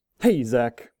Hey,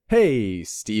 Zach. Hey,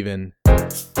 Steven. The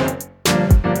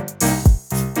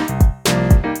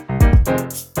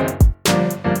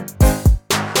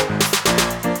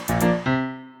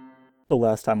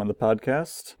last time on the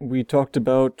podcast, we talked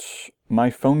about my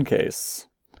phone case.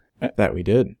 That we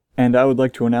did. And I would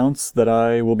like to announce that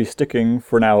I will be sticking,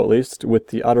 for now at least, with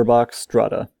the OtterBox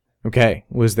Strata. Okay.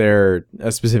 Was there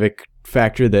a specific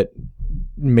factor that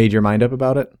made your mind up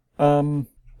about it?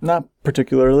 Not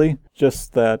particularly,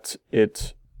 just that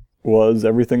it was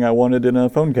everything I wanted in a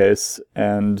phone case,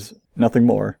 and nothing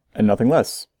more, and nothing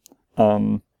less.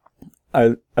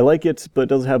 I like it, but it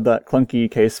does have that clunky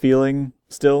case feeling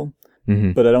still.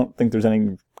 Mm-hmm. But I don't think there's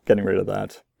any getting rid of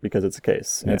that, because it's a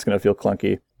case, and it's going to feel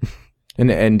clunky.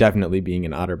 And definitely being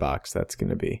an OtterBox, that's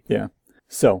going to be. Yeah.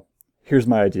 So, here's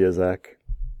my idea, Zach.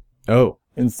 Oh.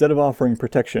 Instead of offering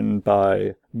protection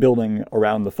by building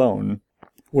around the phone,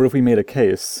 what if we made a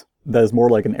case that is more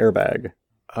like an airbag?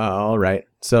 All right.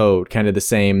 So, kind of the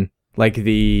same, like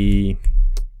the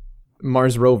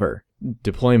Mars rover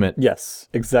deployment Yes,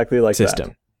 exactly like system,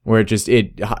 that. where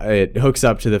it hooks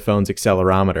up to the phone's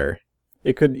accelerometer.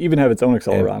 It could even have its own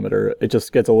accelerometer. It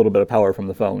just gets a little bit of power from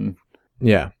the phone.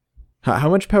 Yeah. How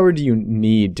much power do you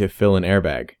need to fill an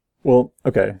airbag? Well,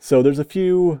 okay, so there's a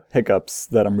few hiccups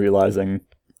that I'm realizing.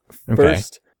 Okay.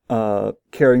 First,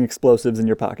 carrying explosives in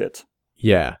your pocket.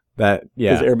 Yeah.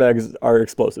 Because airbags are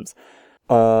explosives.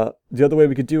 The other way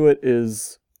we could do it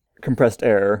is compressed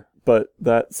air, but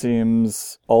that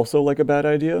seems also like a bad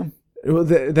idea. Well,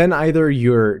 then either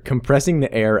you're compressing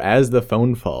the air as the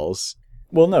phone falls,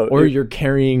 well, no, or you're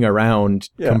carrying around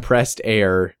compressed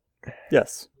air.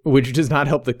 Yes. Which does not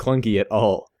help the clunky at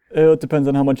all. It depends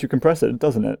on how much you compress it,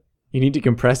 doesn't it? You need to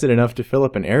compress it enough to fill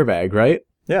up an airbag, right?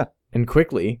 Yeah. And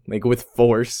quickly, like with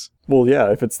force. Well,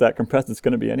 yeah, if it's that compressed, it's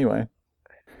going to be anyway.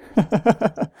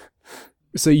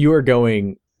 So you are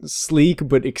going sleek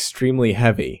but extremely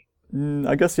heavy.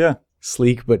 I guess, yeah.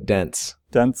 Sleek but dense.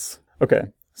 Dense. Okay,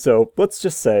 so let's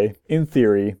just say, in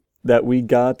theory, that we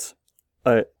got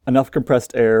enough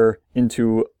compressed air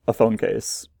into a phone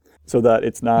case so that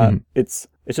it's not, it's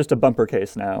just a bumper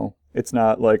case now. It's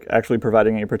not like actually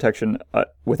providing any protection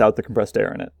without the compressed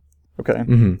air in it. Okay?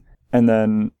 Mm-hmm. And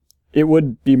then it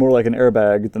would be more like an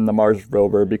airbag than the Mars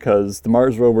rover, because the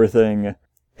Mars rover thing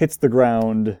hits the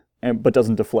ground but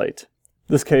doesn't deflate.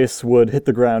 This case would hit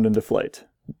the ground and deflate.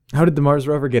 How did the Mars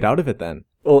rover get out of it then?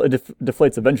 Well, it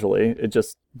deflates eventually.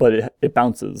 It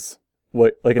bounces.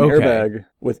 Like an airbag,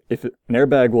 an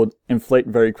airbag will inflate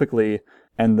very quickly,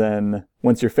 and then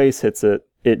once your face hits it,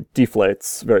 it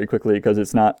deflates very quickly because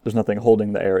there's nothing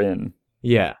holding the air in.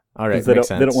 Yeah, all right, makes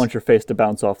sense. They don't want your face to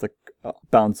bounce off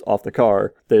the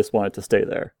car. They just want it to stay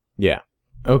there. Yeah.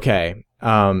 Okay.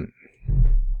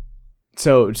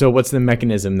 So what's the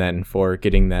mechanism then for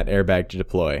getting that airbag to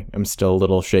deploy? I'm still a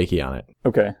little shaky on it.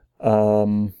 Okay.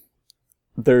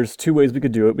 There's two ways we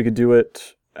could do it. We could do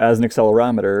it as an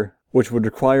accelerometer, which would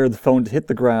require the phone to hit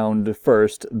the ground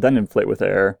first, then inflate with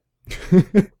air.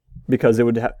 Because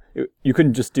you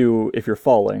couldn't just do if you're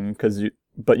falling,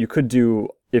 but you could do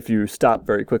if you stop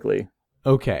very quickly.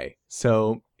 Okay,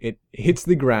 so it hits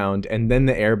the ground and then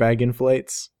the airbag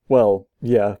inflates? Well,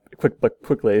 yeah,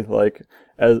 quickly, like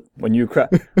as when you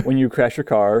crash your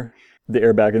car, the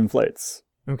airbag inflates.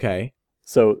 Okay.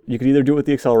 So you could either do it with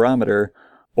the accelerometer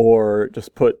or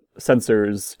just put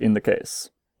sensors in the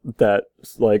case that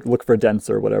like look for dents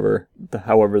or whatever,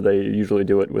 however they usually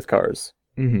do it with cars.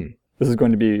 Mm-hmm. This is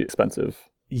going to be expensive.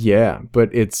 Yeah,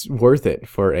 but it's worth it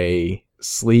for a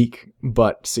sleek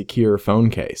but secure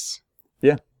phone case.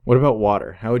 Yeah. What about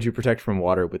water? How would you protect from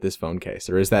water with this phone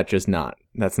case? Or is that just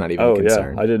that's not even a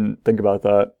concern? Yeah, I didn't think about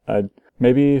that. I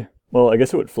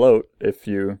guess it would float if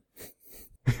you...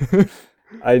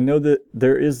 I know that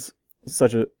there is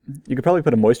you could probably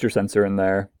put a moisture sensor in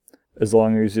there, as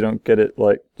long as you don't get it,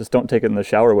 just don't take it in the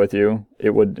shower with you.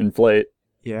 It would inflate.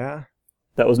 Yeah?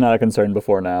 That was not a concern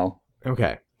before now.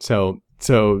 Okay. So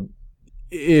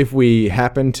if we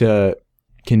happen to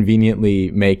conveniently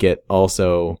make it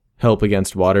also help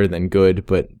against water, then good,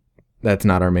 but that's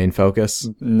not our main focus.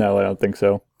 No, I don't think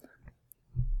so.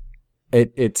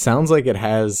 It sounds like it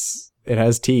has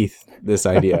teeth, this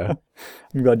idea.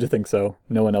 I'm glad you think so.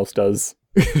 No one else does.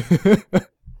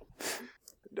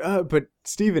 But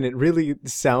Steven, it really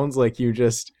sounds like you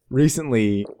just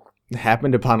recently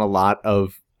happened upon a lot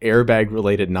of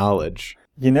airbag-related knowledge.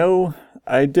 You know,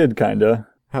 I did kinda.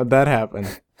 How'd that happen?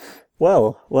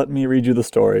 Well, let me read you the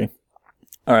story.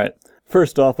 Alright,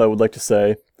 first off, I would like to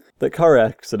say that car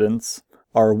accidents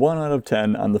are 1 out of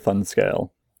 10 on the fun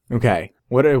scale. Okay.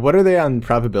 What are they on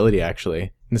probability,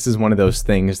 actually? This is one of those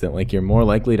things that, like, you're more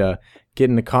likely to get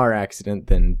in a car accident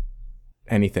than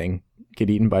anything. Get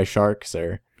eaten by sharks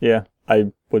or... Yeah,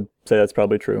 I would say that's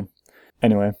probably true.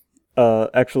 Anyway,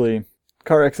 actually,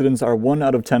 car accidents are 1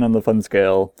 out of 10 on the fun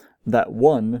scale. That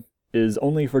 1 is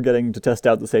only forgetting to test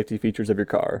out the safety features of your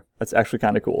car. That's actually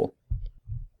kind of cool.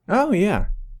 Oh, yeah.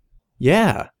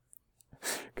 Yeah.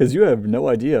 Because you have no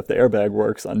idea if the airbag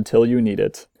works until you need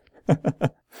it.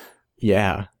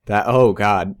 Yeah. Oh,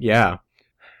 God. Yeah.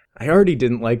 I already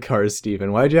didn't like cars,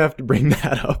 Stephen. Why'd you have to bring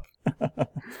that up?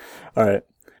 All right.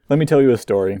 Let me tell you a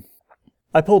story.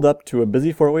 I pulled up to a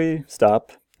busy four-way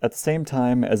stop at the same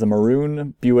time as a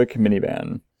maroon Buick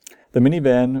minivan. The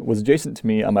minivan was adjacent to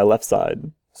me on my left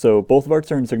side, so both of our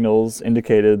turn signals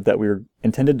indicated that we were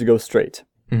intended to go straight.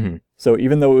 Mm-hmm. So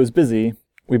even though it was busy,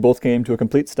 we both came to a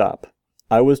complete stop.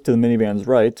 I was to the minivan's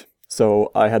right,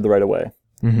 so I had the right of way.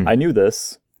 Mm-hmm. I knew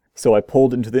this, so I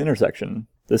pulled into the intersection.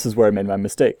 This is where I made my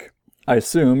mistake. I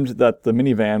assumed that the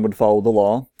minivan would follow the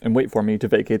law and wait for me to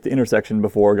vacate the intersection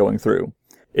before going through.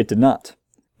 It did not.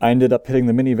 I ended up hitting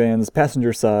the minivan's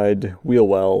passenger side wheel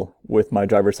well with my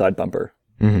driver's side bumper.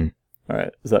 Mm-hmm. All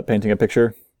right, is that painting a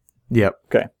picture? Yep.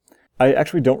 Okay. I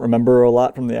actually don't remember a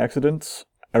lot from the accident.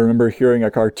 I remember hearing a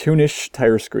cartoonish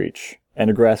tire screech and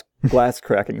a glass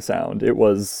cracking sound. It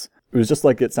was just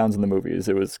like it sounds in the movies.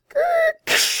 It was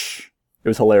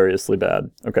hilariously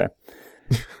bad. Okay.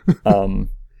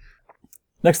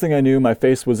 Next thing I knew, my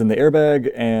face was in the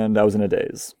airbag and I was in a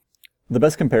daze. The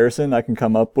best comparison I can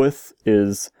come up with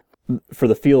is, for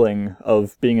the feeling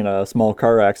of being in a small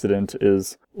car accident,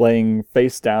 is laying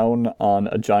face down on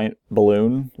a giant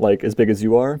balloon, like as big as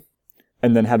you are,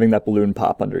 and then having that balloon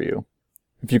pop under you.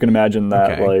 If you can imagine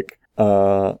that,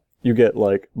 Okay. You get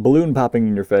like balloon popping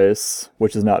in your face,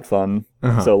 which is not fun.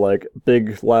 Uh-huh. So like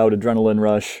big, loud adrenaline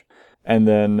rush, and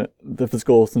then the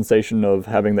physical sensation of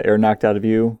having the air knocked out of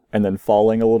you and then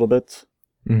falling a little bit.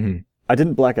 Mm-hmm. I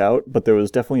didn't black out, but there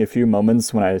was definitely a few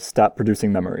moments when I stopped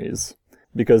producing memories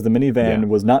because the minivan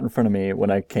was not in front of me when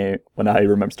I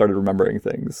started remembering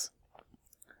things.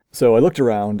 So I looked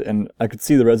around and I could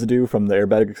see the residue from the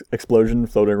airbag explosion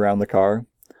floating around the car,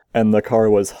 and the car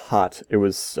was hot. It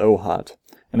was so hot,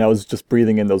 and I was just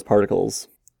breathing in those particles.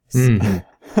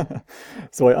 Mm-hmm.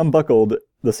 So I unbuckled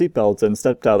the seatbelt and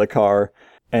stepped out of the car,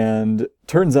 and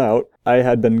turns out I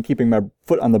had been keeping my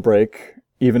foot on the brake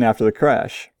even after the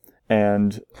crash,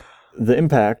 and the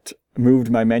impact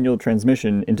moved my manual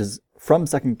transmission from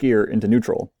second gear into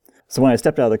neutral. So when I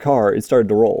stepped out of the car, it started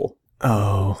to roll.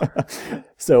 Oh.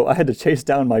 So I had to chase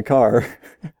down my car,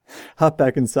 hop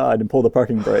back inside, and pull the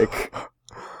parking brake.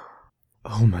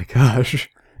 Oh my gosh.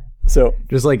 So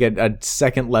just like a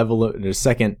second level, a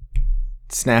second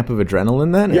snap of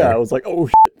adrenaline then? Yeah, or? I was like, oh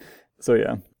shit. So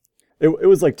yeah. It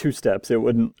was like 2 steps. It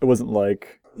wasn't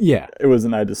like... Yeah. It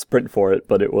wasn't I had to sprint for it,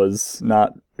 but it was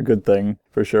not a good thing,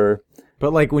 for sure.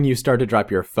 But like when you start to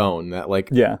drop your phone, that like...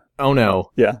 Yeah. Oh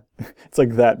no. Yeah. It's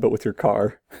like that, but with your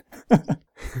car.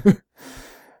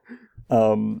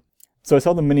 So I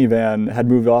saw the minivan had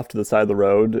moved off to the side of the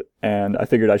road, and I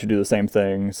figured I should do the same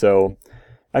thing. So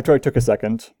after I took a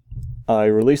second, I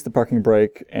released the parking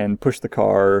brake and pushed the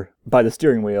car by the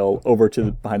steering wheel over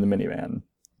to behind the minivan.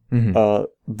 Mm-hmm.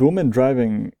 The woman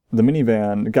driving the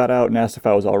minivan got out and asked if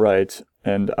I was all right,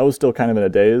 and I was still kind of in a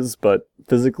daze, but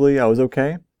physically I was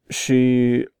okay.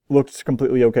 She looked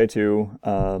completely okay too,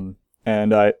 so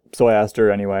I asked her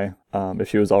anyway if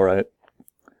she was all right.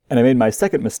 And I made my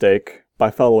second mistake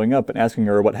by following up and asking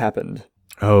her what happened.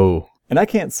 Oh. And I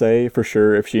can't say for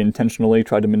sure if she intentionally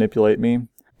tried to manipulate me,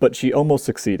 but she almost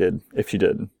succeeded if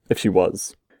she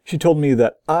was. She told me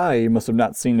that I must have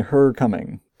not seen her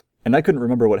coming, and I couldn't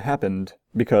remember what happened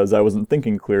because I wasn't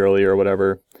thinking clearly or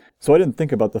whatever, so I didn't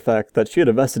think about the fact that she had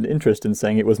a vested interest in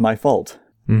saying it was my fault.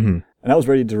 Mm-hmm. And I was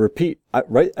ready to repeat,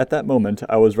 right at that moment,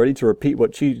 I was ready to repeat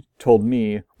what she told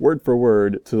me, word for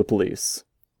word, to the police.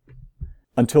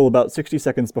 Until about 60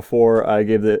 seconds before I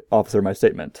gave the officer my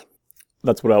statement.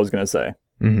 That's what I was going to say.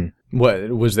 Mm-hmm. What,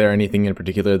 was there anything in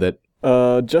particular that...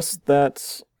 Just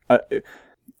that, I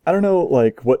don't know,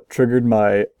 like, what triggered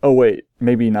my, oh wait,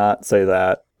 maybe not say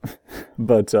that,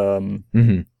 but,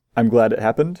 Mm-hmm. I'm glad it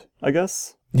happened, I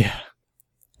guess. Yeah.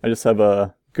 I just have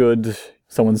a good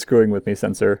someone screwing with me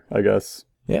sensor, I guess.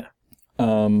 Yeah.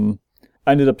 I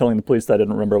ended up telling the police that I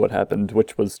didn't remember what happened,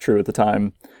 which was true at the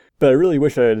time. But I really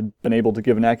wish I had been able to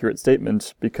give an accurate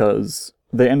statement because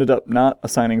they ended up not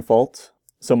assigning fault,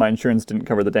 so my insurance didn't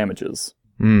cover the damages.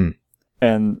 Mm.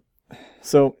 And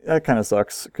so that kind of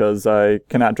sucks because I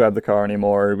cannot drive the car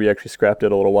anymore. We actually scrapped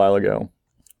it a little while ago.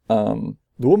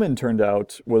 The woman, turned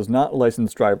out, was not a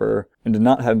licensed driver and did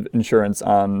not have insurance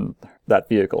on that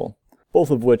vehicle,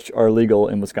 both of which are legal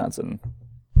in Wisconsin.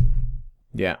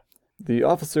 Yeah. the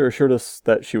officer assured us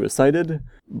that she was cited,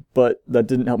 but that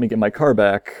didn't help me get my car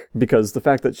back because the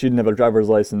fact that she didn't have a driver's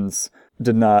license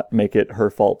did not make it her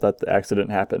fault that the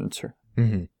accident happened.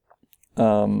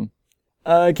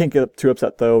 I can't get too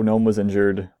upset though. No one was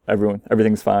injured.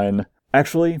 Everything's fine.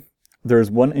 Actually,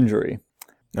 there's one injury.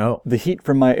 Oh. The heat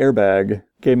from my airbag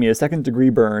gave me a 2nd-degree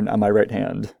burn on my right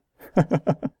hand.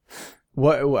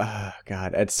 What?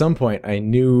 God, at some point I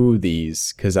knew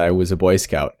these because I was a Boy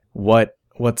Scout.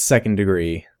 What's 2nd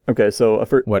degree? Okay, so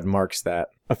what marks that?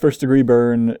 A 1st-degree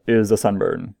burn is a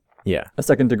sunburn. Yeah. A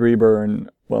 2nd-degree burn,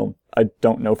 well, I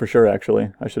don't know for sure,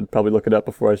 actually. I should probably look it up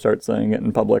before I start saying it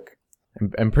in public.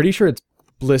 I'm pretty sure it's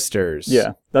blisters.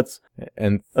 Yeah, that's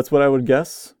what I would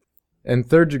guess. And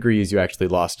 3rd degrees, you actually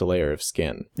lost a layer of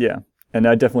skin. Yeah, and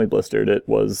I definitely blistered. It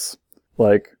was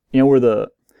like,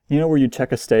 where you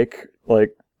check a steak,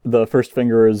 like the first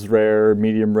finger is rare,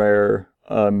 medium,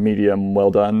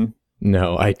 well done.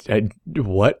 No, I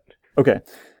what? Okay,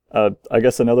 I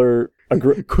guess another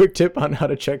quick tip on how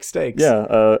to check steaks.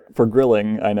 Yeah, for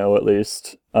grilling, I know at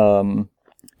least.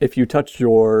 If you touch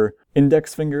your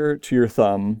index finger to your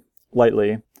thumb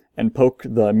lightly and poke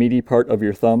the meaty part of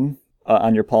your thumb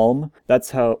on your palm,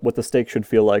 that's what the steak should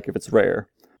feel like if it's rare.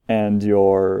 And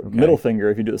your middle finger,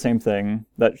 if you do the same thing,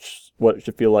 that's what it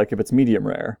should feel like if it's medium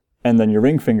rare. And then your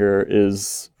ring finger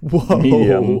is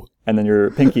medium, and then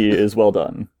your pinky is well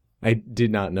done. I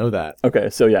did not know that. Okay,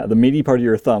 so yeah, the meaty part of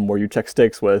your thumb where you check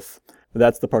steaks with,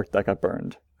 that's the part that got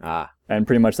burned. And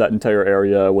pretty much that entire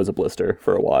area was a blister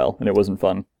for a while, and it wasn't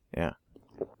fun. Yeah.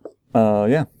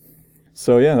 Yeah.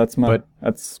 So yeah, that's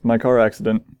my car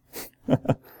accident.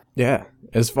 Yeah.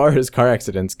 As far as car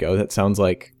accidents go, that sounds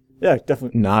like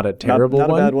definitely not a terrible one.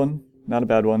 Not a bad one. Not a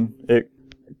bad one.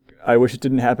 I wish it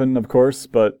didn't happen, of course,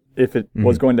 but if it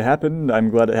was going to happen, I'm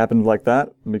glad it happened like that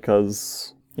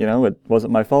because, it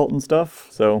wasn't my fault and stuff.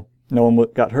 So no one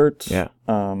got hurt. Yeah.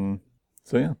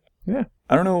 So yeah. Yeah.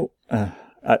 I don't know.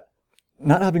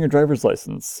 Not having a driver's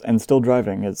license and still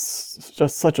driving is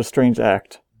just such a strange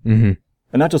act. Mm-hmm.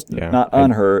 And not just not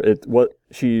on her.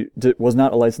 She was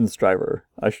not a licensed driver.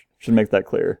 I should make that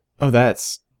clear. Oh,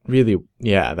 that's really,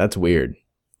 that's weird.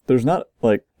 There's not,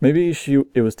 maybe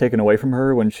it was taken away from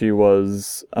her when she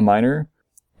was a minor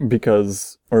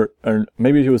because, or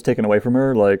maybe it was taken away from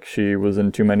her, like she was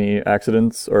in too many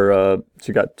accidents or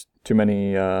she got too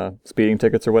many speeding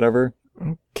tickets or whatever.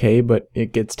 Okay, but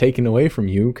it gets taken away from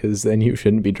you because then you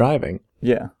shouldn't be driving.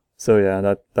 Yeah. So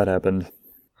yeah, that happened.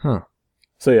 Huh.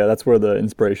 So yeah, that's where the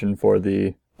inspiration for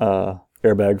the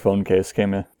airbag phone case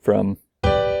came from.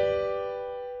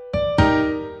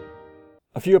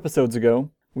 A few episodes ago,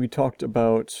 we talked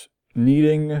about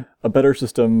needing a better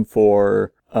system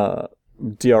for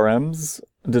DRMs,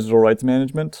 digital rights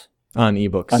management. On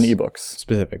ebooks. On ebooks.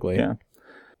 Specifically. Yeah.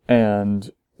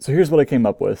 And so here's what I came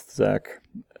up with, Zach.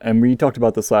 And we talked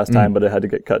about this last time, but it had to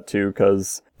get cut too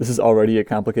because this is already a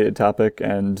complicated topic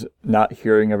and not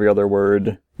hearing every other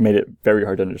word made it very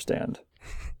hard to understand.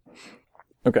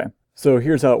 Okay, so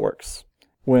here's how it works.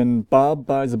 When Bob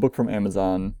buys a book from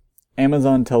Amazon,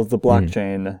 Amazon tells the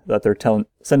blockchain that they're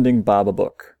sending Bob a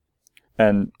book.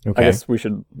 And I guess we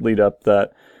should lead up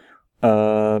that.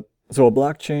 So a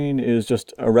blockchain is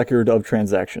just a record of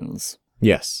transactions.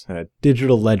 Yes, a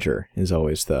digital ledger is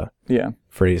always the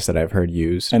phrase that I've heard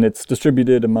used. And it's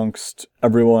distributed amongst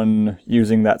everyone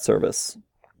using that service.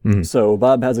 Mm-hmm. So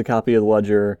Bob has a copy of the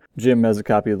ledger, Jim has a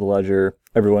copy of the ledger,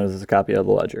 everyone has a copy of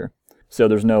the ledger. So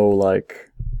there's no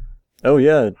oh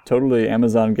yeah, totally,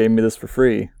 Amazon gave me this for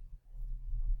free.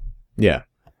 Yeah.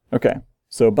 Okay,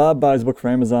 so Bob buys a book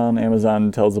from Amazon,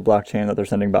 Amazon tells the blockchain that they're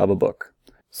sending Bob a book.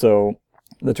 So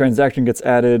the transaction gets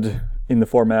added in the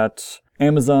format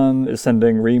Amazon is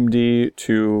sending ReamD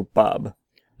to Bob.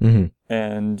 Mm-hmm.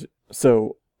 And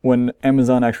so when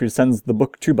Amazon actually sends the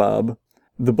book to Bob,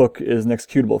 the book is an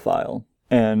executable file.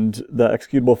 And the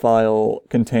executable file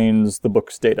contains the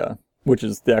book's data, which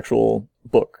is the actual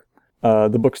book.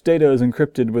 The book's data is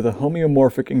encrypted with a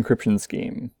homeomorphic encryption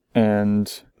scheme.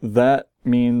 And that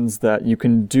means that you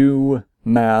can do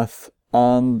math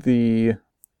on the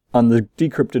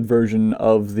decrypted version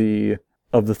of the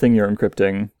thing you're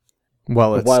encrypting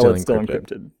while it's still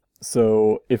encrypted.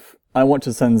 So if I want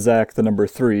to send Zach the number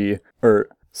 3,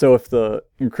 so if the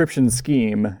encryption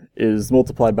scheme is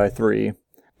multiplied by 3,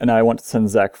 and I want to send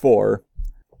Zach 4,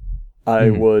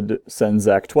 I would send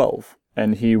Zach 12,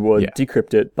 and he would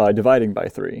decrypt it by dividing by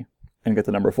 3 and get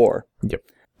the number 4. Yep.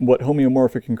 What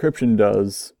homeomorphic encryption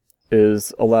does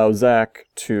is allow Zach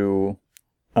to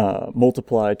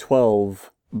multiply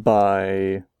 12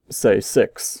 by, say,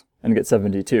 6 and get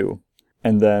 72.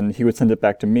 And then he would send it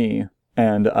back to me,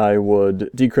 and I would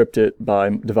decrypt it by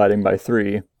dividing by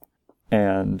 3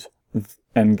 and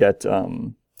get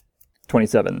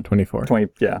 27. 24.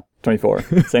 24.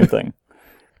 Same thing.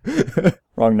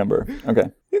 Wrong number.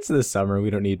 Okay. It's the summer. We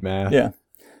don't need math. Yeah.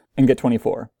 And get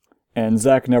 24. And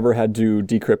Zach never had to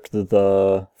decrypt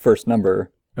the first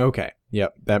number. Okay.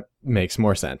 Yep. That makes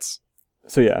more sense.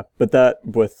 So yeah, but that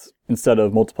instead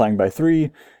of multiplying by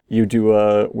 3, you do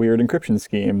a weird encryption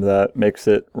scheme that makes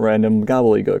it random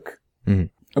gobbledygook. Mm-hmm.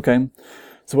 Okay.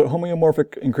 So what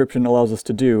homeomorphic encryption allows us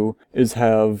to do is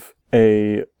have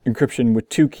a encryption with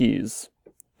 2 keys,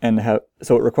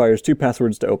 so it requires 2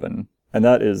 passwords to open. And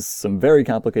that is some very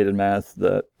complicated math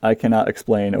that I cannot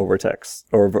explain over text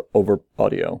or over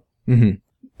audio.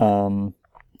 Mm-hmm.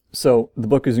 So the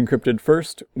book is encrypted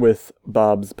first with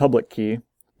Bob's public key,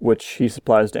 which he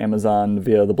supplies to Amazon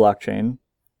via the blockchain.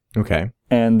 Okay.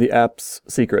 And the app's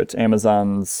secret,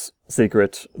 Amazon's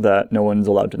secret that no one's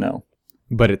allowed to know.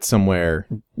 But it's somewhere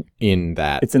in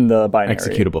that It's in the binary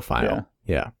executable file.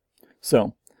 Yeah.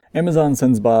 So Amazon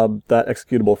sends Bob that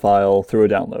executable file through a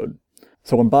download.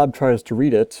 So when Bob tries to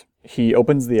read it, he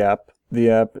opens the app. The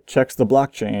app checks the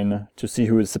blockchain to see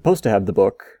who is supposed to have the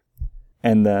book.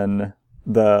 And then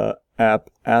the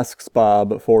app asks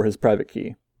Bob for his private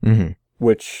key, Mm-hmm.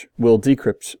 which will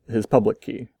decrypt his public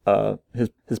key,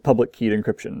 his public keyed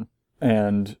encryption.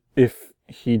 And if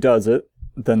he does it,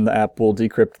 then the app will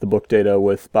decrypt the book data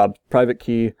with Bob's private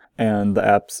key and the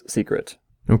app's secret.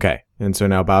 Okay. And so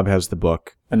now Bob has the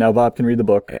book. And now Bob can read the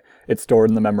book. It's stored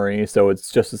in the memory, so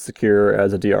it's just as secure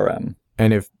as a DRM.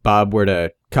 And if Bob were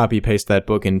to copy-paste that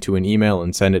book into an email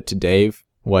and send it to Dave,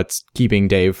 what's keeping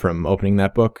Dave from opening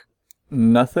that book?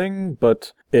 Nothing,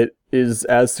 but it is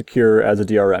as secure as a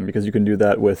DRM, because you can do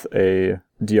that with a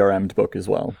DRM'd book as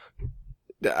well.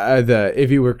 If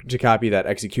you were to copy that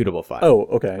executable file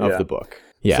of the book.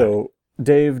 Yeah. So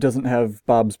Dave doesn't have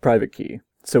Bob's private key,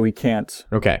 so he can't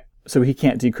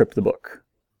decrypt the book.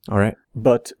 All right.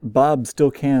 But Bob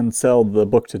still can sell the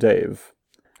book to Dave.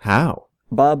 How?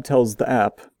 Bob tells the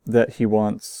app that he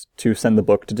wants to send the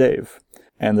book to Dave,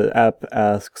 and the app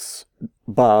asks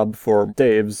Bob for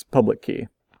Dave's public key.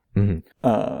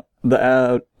 Mm-hmm.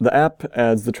 The app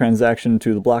adds the transaction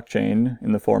to the blockchain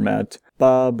in the format.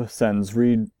 Bob sends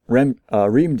reamd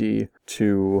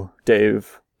to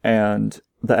Dave, and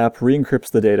the app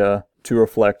re-encrypts the data to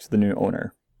reflect the new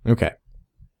owner. Okay.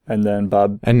 And then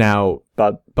now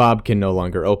Bob can no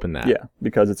longer open that. Yeah,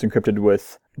 because it's encrypted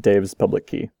with Dave's public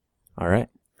key. All right.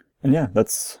 And yeah,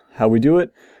 that's how we do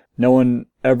it. No one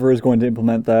ever is going to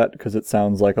implement that because it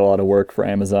sounds like a lot of work for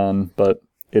Amazon, but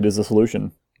it is a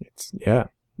solution. It's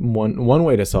one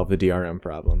way to solve the DRM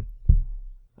problem.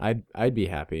 I'd be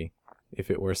happy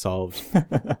if it were solved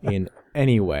in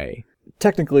any way.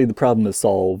 Technically, the problem is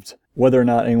solved. Whether or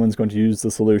not anyone's going to use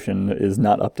the solution is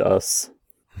not up to us.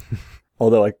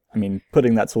 Although, I mean,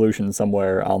 putting that solution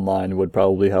somewhere online would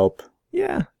probably help.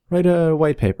 Yeah, write a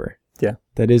white paper. Yeah.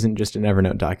 That isn't just an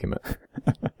Evernote document.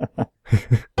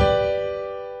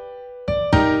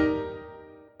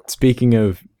 Speaking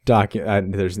of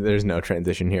there's no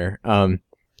transition here.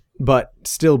 But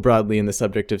still broadly in the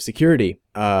subject of security,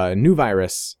 new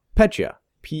virus, Petya,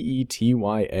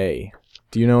 Petya.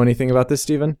 Do you know anything about this,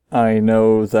 Stephen? I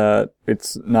know that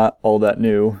it's not all that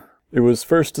new. It was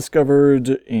first discovered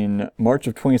in March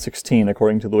of 2016,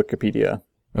 according to the Wikipedia.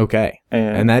 Okay.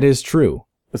 And that is true.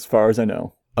 As far as I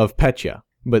know. Of Petya.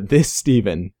 But this,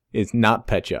 Stephen, is not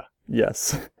Petya.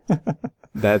 Yes.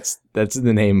 That's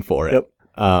the name for it. Yep.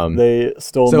 They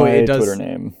stole my Twitter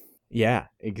name. Yeah,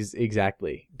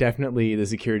 exactly. Definitely the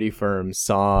security firm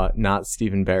saw not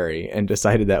Stephen Barry and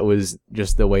decided that was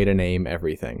just the way to name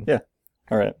everything. Yeah.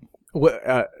 All right.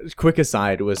 Quick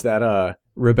aside, was that a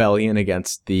rebellion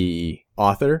against the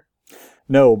author?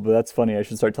 No, but that's funny. I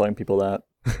should start telling people that.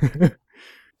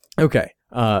 Okay.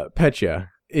 Petya.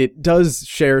 It does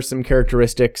share some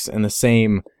characteristics and the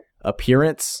same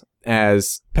appearance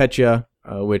as Petya,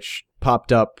 which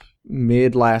popped up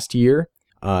mid last year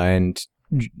and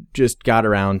just got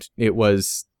around. It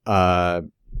was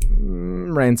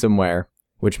ransomware,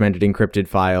 which meant it encrypted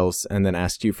files and then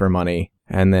asked you for money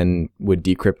and then would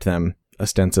decrypt them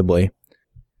ostensibly.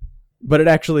 But it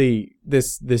actually,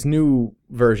 this new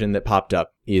version that popped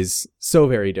up is so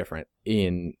very different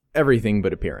in everything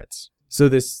but appearance. So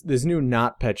this new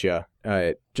not Petya,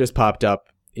 it just popped up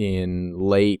in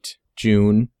late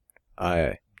June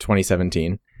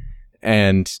 2017,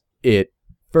 and it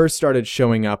first started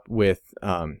showing up with,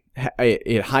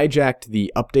 it hijacked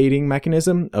the updating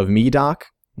mechanism of Medoc,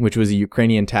 which was a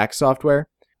Ukrainian tax software.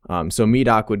 So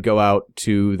Medoc would go out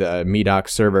to the Medoc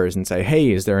servers and say,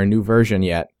 hey, is there a new version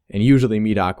yet? And usually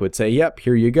Medoc would say, yep,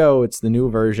 here you go. It's the new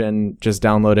version. Just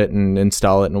download it and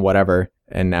install it and whatever.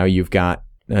 And now you've got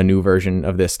a new version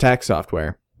of this tax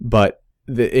software. But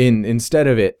instead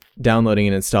of it downloading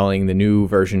and installing the new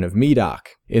version of Medoc,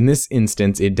 in this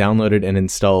instance, it downloaded and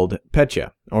installed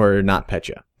Petya, or not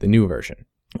Petya, the new version.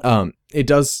 It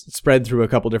does spread through a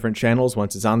couple different channels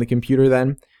once it's on the computer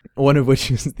then, one of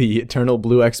which is the Eternal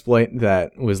Blue exploit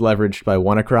that was leveraged by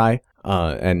WannaCry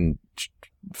and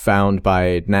found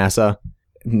by NASA.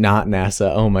 Not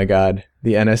NASA, oh my god,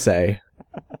 the NSA.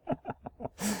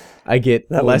 I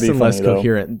get less and less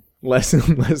coherent. Less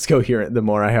and less coherent the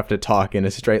more I have to talk in a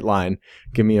straight line.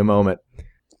 Give me a moment.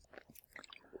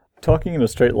 Talking in a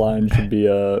straight line should be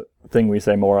a thing we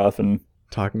say more often.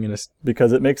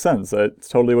 Because it makes sense. It's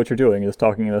totally what you're doing, is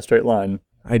talking in a straight line.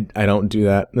 I don't do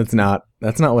that. That's not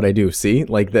what I do. See?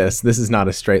 Like this. This is not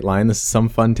a straight line. This is some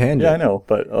fun tangent. Yeah, I know,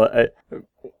 but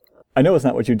I know it's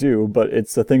not what you do, but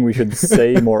it's a thing we should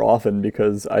say more often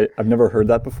because I've never heard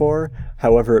that before.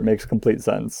 However, it makes complete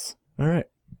sense. All right.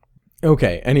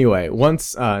 Okay, anyway,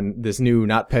 once this new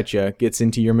NotPetya gets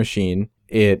into your machine,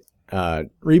 it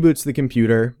reboots the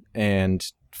computer and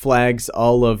flags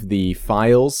all of the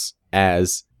files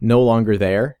as no longer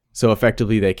there, so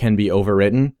effectively they can be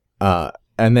overwritten,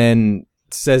 and then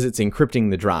says it's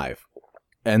encrypting the drive.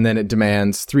 And then it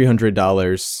demands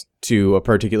 $300 to a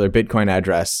particular Bitcoin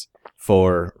address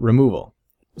for removal.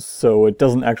 So it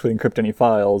doesn't actually encrypt any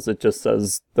files, it just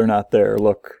says they're not there,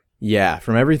 look. Yeah,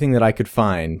 from everything that I could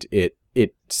find, it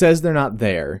says they're not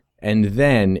there, and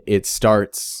then it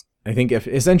starts, I think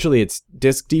essentially it's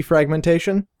disk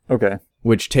defragmentation. Okay.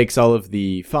 Which takes all of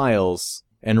the files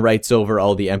and writes over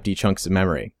all the empty chunks of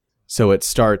memory. So it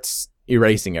starts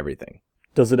erasing everything.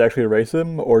 Does it actually erase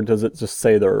them, or does it just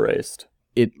say they're erased?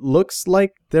 It looks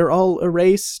like they're all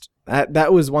erased.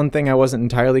 That was one thing I wasn't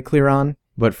entirely clear on,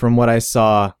 but from what I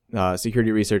saw,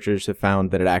 security researchers have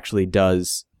found that it actually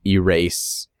does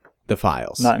erase the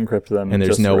files. Not encrypt them. And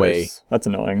there's no way. That's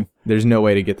annoying. There's no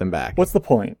way to get them back. What's the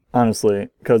point, honestly?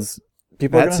 Because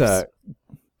people That's a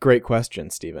great question,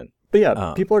 Stephen. But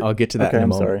yeah, people are... I'll get to that in a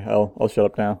moment. I'm sorry. I'll shut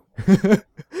up now.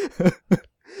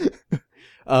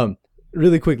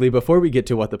 Really quickly, before we get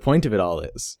to what the point of it all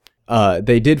is,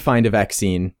 they did find a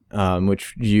vaccine,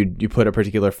 which you put a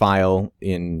particular file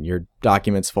in your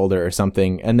documents folder or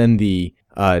something, and then the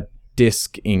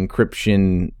disk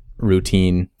encryption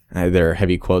routine, there are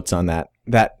heavy quotes on that,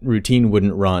 that routine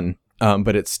wouldn't run,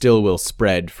 but it still will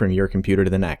spread from your computer to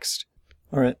the next.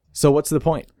 All right. So what's the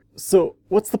point? So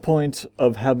what's the point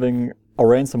of having a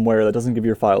ransomware that doesn't give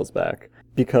your files back?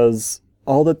 Because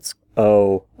all that's...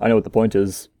 Oh, I know what the point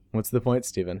is. What's the point,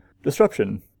 Stephen?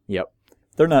 Disruption. Yep.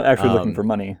 They're not actually looking for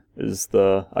money, is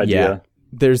the idea. Yeah.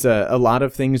 There's a lot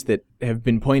of things that have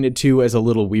been pointed to as a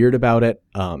little weird about it.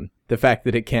 The fact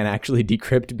that it can't actually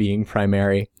decrypt being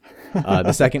primary.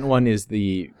 The second one is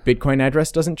the Bitcoin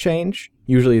address doesn't change.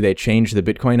 Usually they change the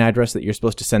Bitcoin address that you're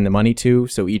supposed to send the money to,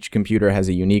 so each computer has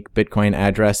a unique Bitcoin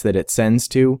address that it sends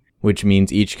to, which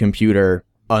means each computer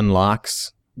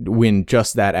unlocks when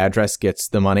just that address gets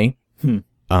the money.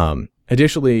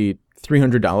 Additionally,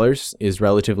 $300 is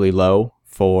relatively low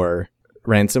for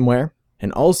ransomware.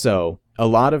 And also, a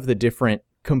lot of the different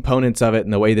components of it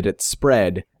and the way that it's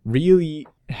spread really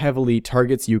heavily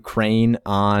targets Ukraine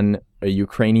on a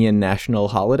Ukrainian national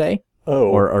holiday. Oh.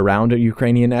 Or around a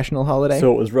Ukrainian national holiday.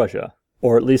 So it was Russia.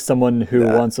 Or at least someone who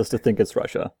wants us to think it's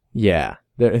Russia. Yeah.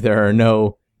 There are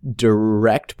no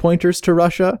direct pointers to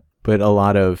Russia, but a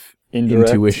lot of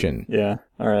intuition. Yeah.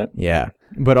 All right. Yeah.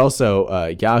 But also,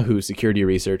 Yahoo security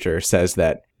researcher says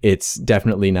that it's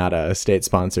definitely not a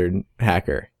state-sponsored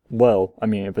hacker. Well, I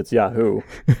mean, if it's Yahoo.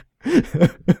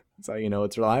 That's how you know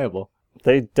it's reliable.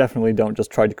 They definitely don't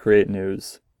just try to create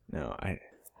news. No,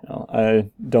 I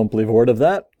don't believe a word of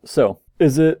that. So,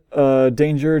 is it a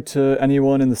danger to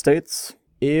anyone in the States?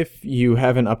 If you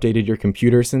haven't updated your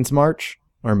computer since March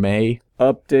or May,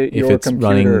 update your it's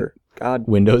computer. Running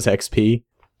Windows XP,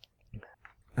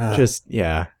 just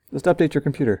update your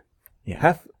computer.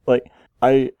 Yeah.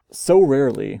 So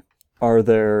rarely are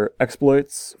there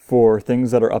exploits for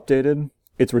things that are updated.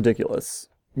 It's ridiculous.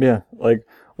 Yeah, like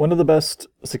one of the best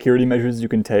security measures you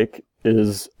can take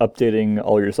is updating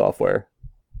all your software.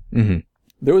 Mm-hmm.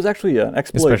 There was actually an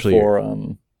exploit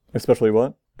especially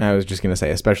what? I was just going to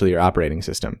say, especially your operating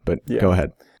system, but go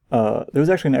ahead. There was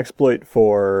actually an exploit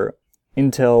for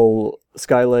Intel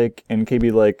Skylake and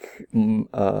Kaby Lake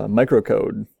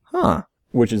microcode. Huh.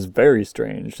 Which is very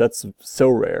strange. That's so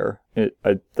rare,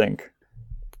 I think.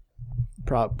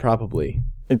 Probably.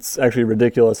 It's actually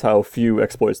ridiculous how few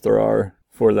exploits there are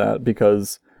for that,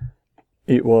 because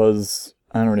it was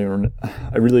I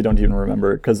really don't even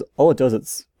remember, because all it does,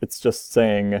 it's just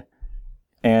saying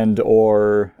and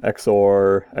or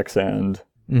XOR XAND.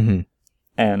 Mm-hmm.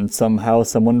 And somehow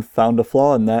someone found a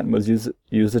flaw in that and was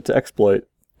used it to exploit.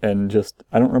 And just,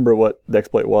 I don't remember what the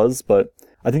exploit was, but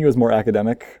I think it was more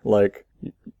academic. Like,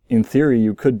 in theory,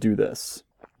 you could do this.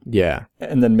 Yeah.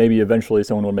 And then maybe eventually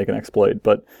someone would make an exploit.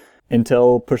 But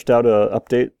Intel pushed out a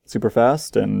update super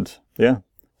fast, and yeah.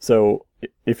 So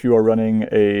if you are running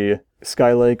a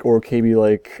Skylake or Kaby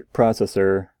Lake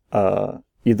processor,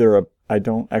 I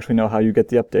don't actually know how you get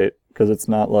the update, because it's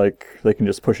not like they can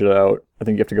just push it out. I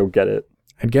think you have to go get it.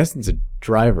 I guess it's a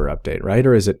driver update, right?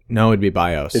 Or is it? No, it'd be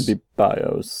BIOS. It'd be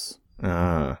BIOS.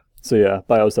 Ah. So yeah,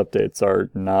 BIOS updates are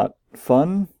not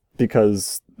fun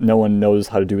because no one knows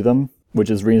how to do them, which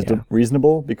is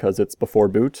reasonable because it's before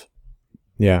boot.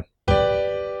 Yeah.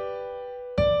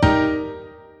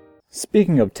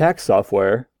 Speaking of tax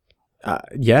software.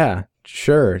 Yeah,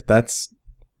 sure. That's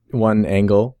one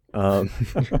angle.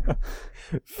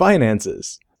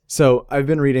 Finances. So I've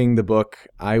been reading the book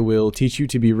I Will Teach You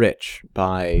to Be Rich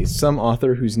by some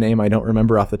author whose name I don't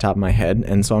remember off the top of my head.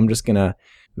 And so I'm just going to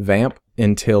vamp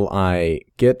until I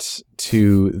get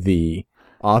to the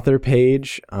author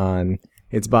page on,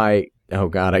 it's by, oh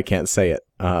God, I can't say it.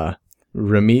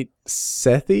 Ramit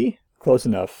Sethi? Close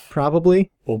enough.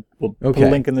 Probably. We'll put a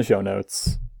link in the show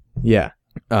notes. Yeah.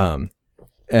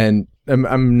 And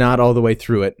I'm not all the way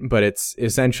through it, but it's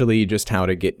essentially just how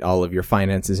to get all of your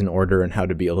finances in order and how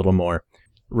to be a little more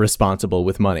responsible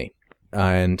with money.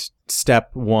 And step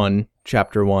 1,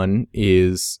 chapter 1,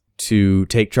 is to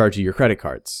take charge of your credit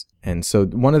cards. And so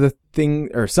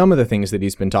some of the things that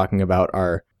he's been talking about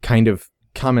are kind of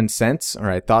common sense, or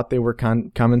I thought they were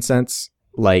common sense,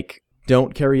 like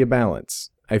don't carry a balance.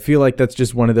 I feel like that's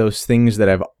just one of those things that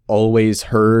I've always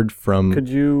heard from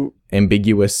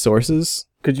ambiguous sources.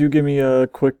 Could you give me a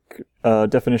quick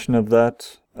definition of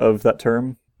that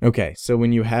term? Okay, so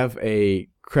when you have a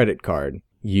credit card,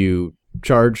 you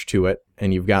charge to it,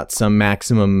 and you've got some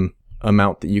maximum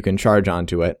amount that you can charge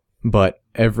onto it, but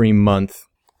every month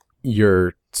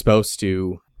you're supposed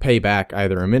to pay back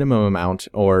either a minimum amount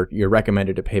or you're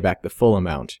recommended to pay back the full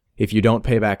amount. If you don't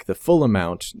pay back the full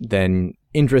amount, then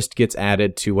interest gets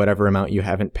added to whatever amount you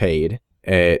haven't paid.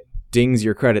 It dings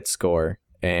your credit score,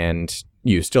 and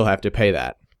you still have to pay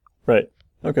that. Right.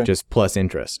 Okay. Just plus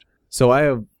interest. So I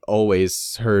have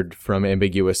always heard from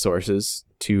ambiguous sources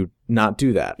to not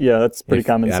do that. Yeah, that's pretty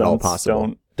common sense. At all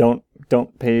possible.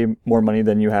 Don't pay more money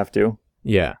than you have to.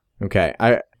 Yeah. Okay.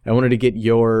 I wanted to get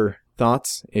your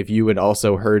thoughts if you had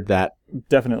also heard that.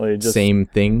 Definitely. Just same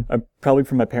thing. Probably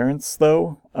from my parents,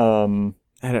 though.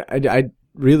 I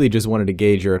really just wanted to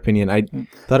gauge your opinion. I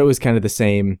thought it was kind of the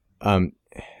same.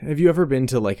 Have you ever been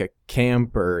to like a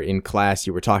camp or in class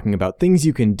you were talking about things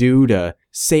you can do to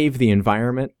save the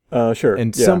environment? Sure.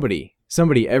 And yeah.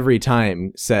 Somebody every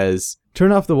time says,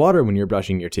 turn off the water when you're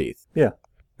brushing your teeth. Yeah.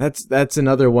 That's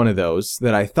another one of those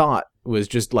that I thought was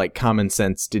just like common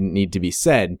sense, didn't need to be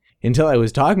said, until I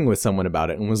was talking with someone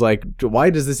about it and was like, why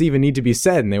does this even need to be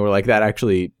said? And they were like, that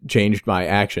actually changed my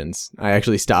actions. I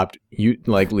actually stopped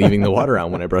leaving the water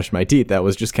on when I brushed my teeth. That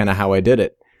was just kind of how I did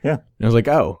it. Yeah. And I was like,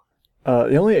 oh.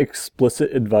 The only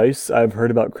explicit advice I've heard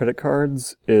about credit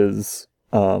cards is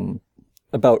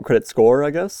about credit score, I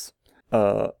guess.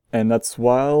 And that's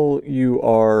while you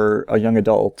are a young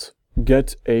adult,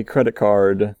 get a credit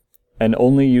card and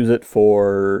only use it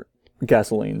for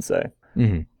gasoline, say.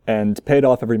 Mm-hmm. And pay it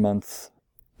off every month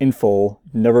in full.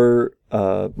 Never,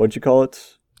 what'd you call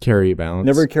it? Carry a balance.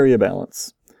 Never carry a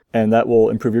balance. And that will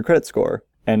improve your credit score.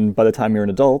 And by the time you're an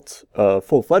adult, a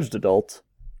full-fledged adult,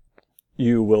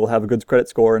 you will have a good credit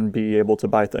score and be able to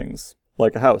buy things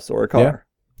like a house or a car.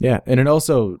 Yeah. And it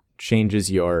also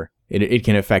changes it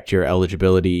can affect your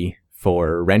eligibility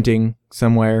for renting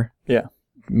somewhere. Yeah.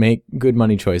 Make good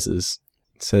money choices,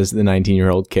 says the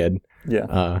 19-year-old kid.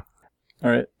 Yeah. All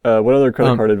right. What other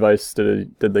credit card advice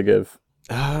did they give?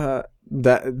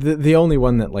 The only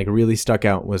one that like really stuck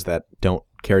out was that don't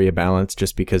carry a balance,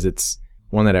 just because it's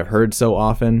one that I've heard so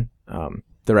often.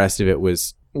 The rest of it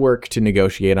was work to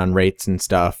negotiate on rates and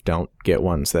stuff. Don't get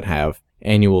ones that have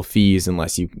annual fees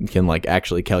unless you can like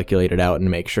actually calculate it out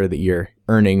and make sure that you're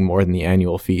earning more than the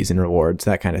annual fees and rewards,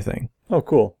 that kind of thing. Oh,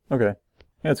 cool. Okay. Yeah,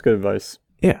 that's good advice.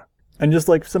 Yeah. And just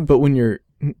like some... But when you're...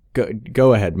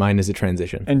 Go ahead. Mine is a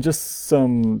transition. And just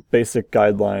some basic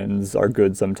guidelines are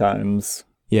good sometimes.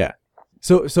 Yeah.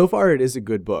 So far it is a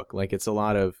good book. Like, it's a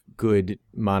lot of good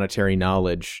monetary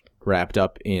knowledge wrapped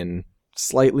up in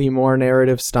slightly more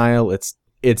narrative style.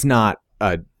 It's not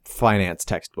a finance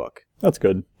textbook. That's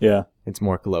good. Yeah. It's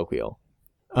more colloquial.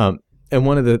 And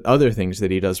one of the other things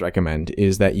that he does recommend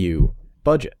is that you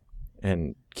budget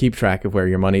and keep track of where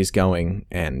your money's going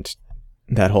and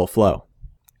that whole flow.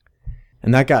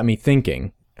 And that got me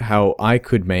thinking how I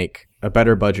could make a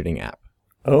better budgeting app.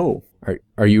 Oh.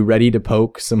 Are you ready to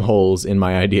poke some holes in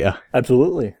my idea?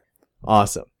 Absolutely.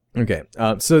 Awesome. Okay.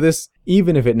 So this,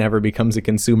 even if it never becomes a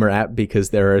consumer app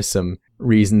because there are some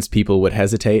reasons people would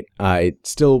hesitate, I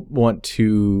still want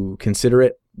to consider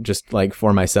it just like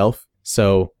for myself.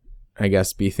 So I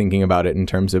guess be thinking about it in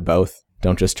terms of both.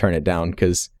 Don't just turn it down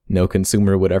because no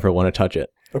consumer would ever want to touch it.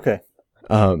 Okay.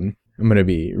 I'm going to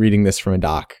be reading this from a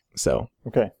doc. So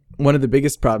okay. One of the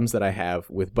biggest problems that I have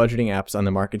with budgeting apps on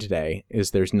the market today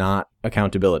is there's not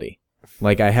accountability.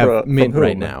 Like I have Mint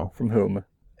right now. From whom?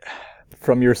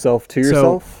 From yourself to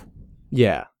yourself?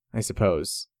 Yeah, I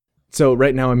suppose. So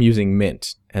right now I'm using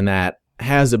Mint, and that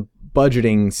has a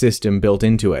budgeting system built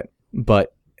into it,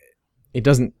 but it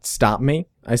doesn't stop me,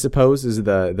 I suppose, is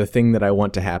the thing that I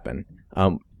want to happen.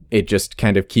 It just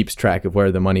kind of keeps track of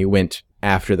where the money went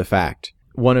after the fact.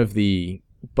 One of the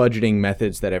budgeting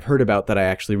methods that I've heard about that I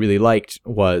actually really liked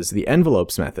was the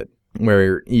envelopes method,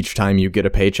 where each time you get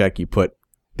a paycheck, you put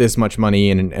this much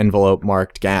money in an envelope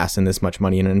marked gas and this much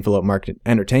money in an envelope marked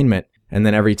entertainment. And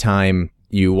then every time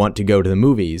you want to go to the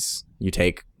movies, you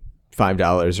take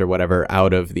 $5 or whatever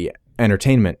out of the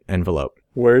entertainment envelope.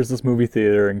 Where's this movie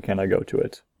theater and can I go to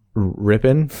it?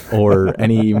 Ripon or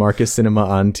any Marcus Cinema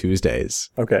on Tuesdays.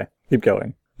 Okay, keep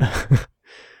going.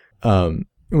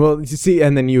 Well, you see,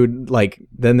 and then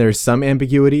then there's some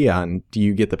ambiguity on, do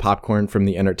you get the popcorn from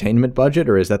the entertainment budget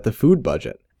or is that the food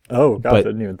budget? Oh, gosh, I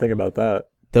didn't even think about that.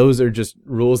 Those are just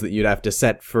rules that you'd have to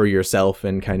set for yourself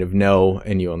and kind of know,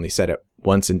 and you only set it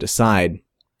once and decide.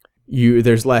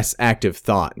 There's less active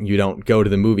thought. You don't go to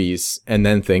the movies and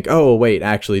then think, oh, wait,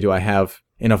 actually, do I have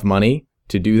enough money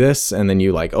to do this? And then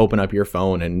you open up your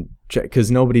phone and check,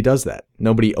 because nobody does that.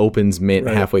 Nobody opens Mint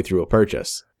halfway through a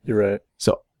purchase. You're right.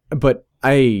 So, but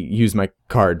I use my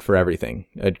card for everything,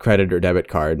 a credit or debit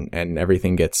card, and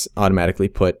everything gets automatically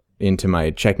put into my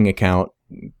checking account,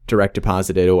 direct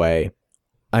deposited away.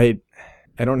 I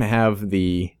don't have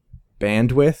the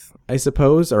bandwidth, I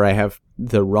suppose, or I have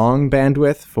the wrong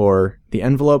bandwidth for the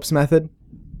envelopes method.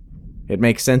 It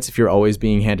makes sense if you're always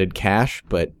being handed cash,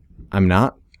 but I'm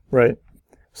not. Right.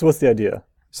 So what's the idea?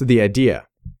 So the idea,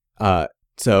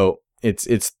 so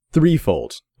it's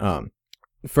threefold.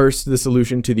 First, the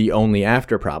solution to the only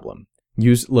after problem.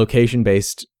 Use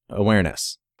location-based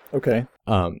awareness. Okay.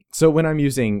 So when I'm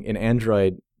using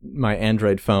my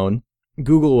Android phone,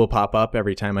 Google will pop up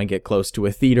every time I get close to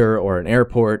a theater or an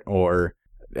airport or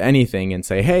anything and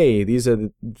say, hey, these are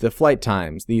the flight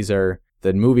times. These are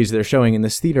the movies they're showing in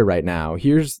this theater right now.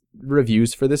 Here's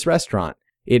reviews for this restaurant.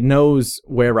 It knows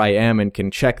where I am and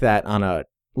can check that on a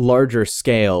larger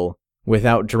scale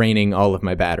without draining all of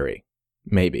my battery.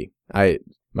 Maybe.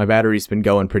 My battery's been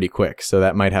going pretty quick, so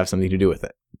that might have something to do with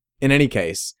it. In any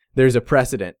case, there's a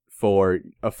precedent for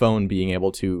a phone being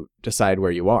able to decide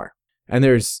where you are. And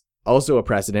there's also a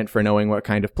precedent for knowing what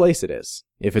kind of place it is.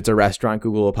 If it's a restaurant,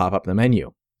 Google will pop up the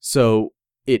menu. So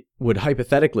it would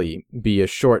hypothetically be a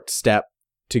short step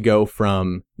to go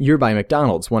from you're by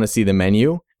McDonald's, want to see the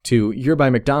menu, to you're by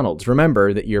McDonald's.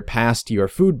 Remember that you're past your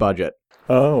food budget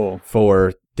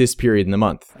for this period in the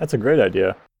month. That's a great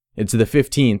idea. It's the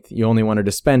 15th. You only wanted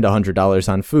to spend $100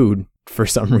 on food for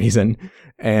some reason,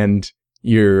 and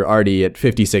you're already at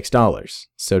 $56.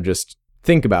 So just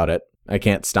think about it. I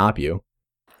can't stop you.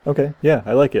 Okay. Yeah,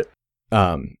 I like it.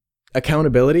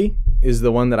 Accountability is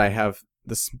the one that I have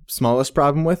the smallest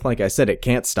problem with. Like I said, it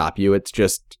can't stop you. It's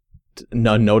just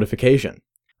notification.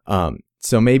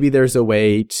 So maybe there's a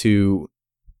way to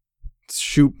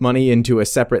shoot money into a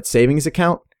separate savings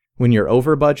account when you're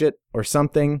over budget or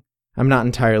something. I'm not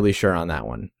entirely sure on that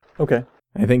one. Okay.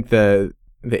 I think the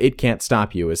it can't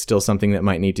stop you is still something that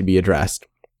might need to be addressed.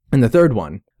 And the third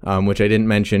one, which I didn't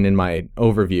mention in my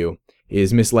overview,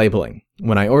 is mislabeling.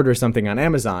 When I order something on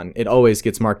Amazon, it always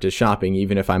gets marked as shopping,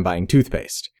 even if I'm buying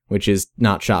toothpaste, which is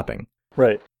not shopping.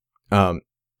 Right.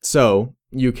 So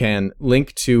you can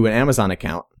link to an Amazon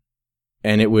account,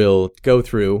 and it will go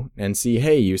through and see,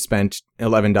 hey, you spent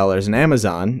 $11 in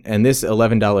Amazon, and this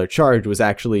 $11 charge was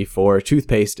actually for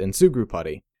toothpaste and Sugru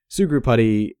Putty. Sugru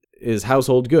Putty is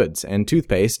household goods, and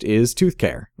toothpaste is tooth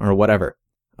care, or whatever.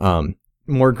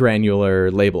 More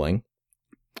granular labeling,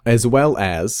 as well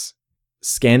as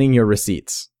scanning your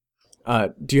receipts.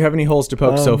 Do you have any holes to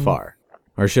poke so far?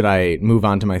 Or should I move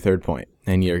on to my third point,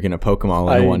 and you're going to poke them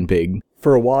all in one big...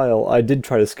 For a while, I did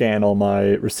try to scan all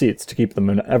my receipts to keep them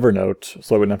in Evernote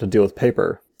so I wouldn't have to deal with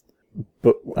paper.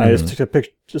 But I just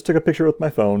took a picture with my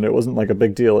phone. It wasn't like a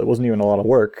big deal. It wasn't even a lot of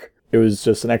work. It was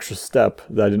just an extra step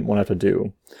that I didn't want to have to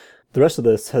do. The rest of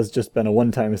this has just been a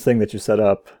one-time thing that you set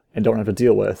up and don't have to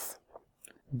deal with.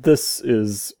 This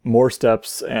is more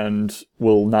steps and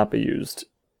will not be used.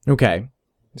 Okay.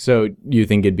 So you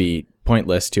think it'd be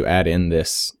pointless to add in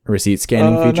this receipt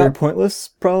scanning feature? Not pointless,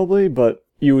 probably, but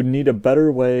you would need a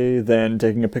better way than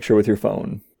taking a picture with your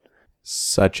phone.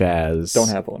 Such as? Don't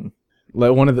have one.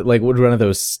 Like one of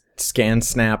those scan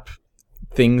snap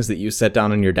things that you set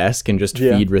down on your desk and just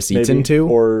feed receipts maybe. into?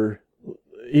 Or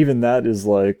even that is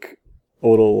like a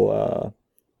little...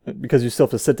 because you still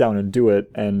have to sit down and do it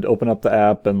and open up the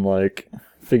app and like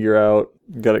figure out,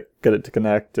 get it to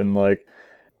connect and like...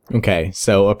 Okay,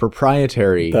 so a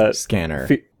proprietary scanner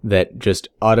that just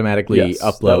automatically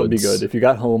uploads. That would be good. If you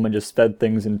got home and just fed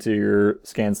things into your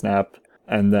ScanSnap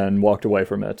and then walked away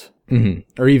from it.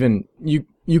 Mm-hmm. Or even, you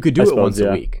could do it once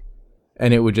a week.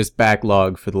 And it would just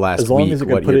backlog for the last week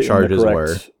what your charges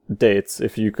were. Dates,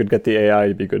 if you could get the AI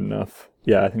to be good enough.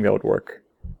 Yeah, I think that would work.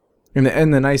 And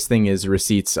the nice thing is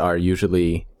receipts are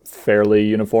usually... fairly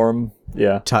uniform,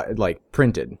 yeah. Like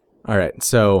printed. All right,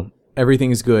 so...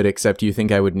 everything's good except you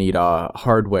think I would need a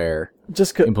hardware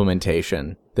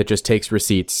implementation that just takes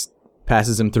receipts,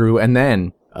 passes them through, and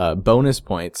then bonus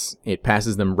points, it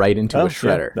passes them right into a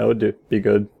shredder. Yeah, that would be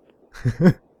good.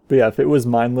 But yeah, if it was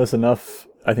mindless enough,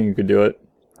 I think you could do it.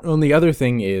 Well, and the other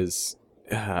thing is,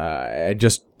 I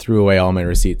just threw away all my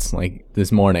receipts like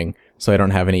this morning, so I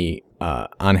don't have any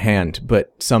on hand,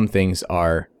 but some things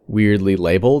are weirdly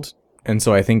labeled. And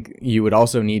so I think you would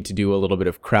also need to do a little bit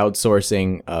of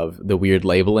crowdsourcing of the weird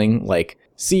labeling, like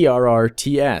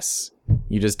CRRTS.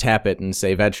 You just tap it and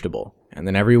say vegetable. And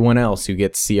then everyone else who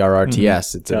gets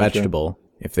CRRTS, it's a vegetable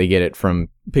if they get it from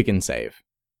Pick and Save.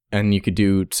 And you could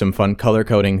do some fun color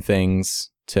coding things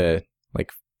to,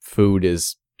 like, food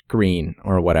is green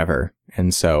or whatever.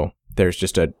 And so there's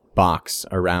just a box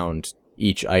around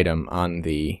each item on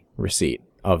the receipt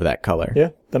of that color. Yeah,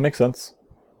 that makes sense.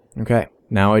 Okay.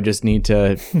 Now I just need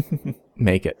to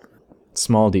make it.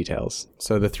 Small details.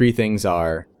 So the three things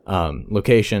are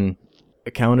location,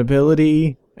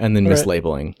 accountability, and then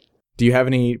mislabeling. Do you have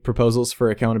any proposals for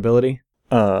accountability?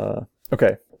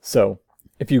 Okay. So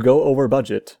if you go over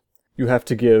budget, you have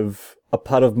to give a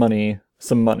pot of money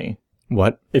some money.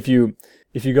 What? If you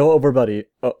go over budget,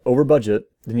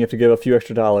 then you have to give a few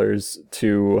extra dollars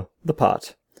to the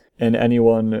pot. And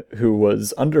anyone who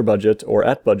was under budget or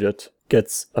at budget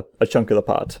gets a chunk of the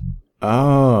pot.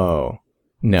 Oh.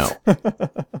 No.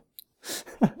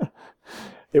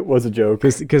 It was a joke.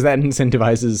 Because that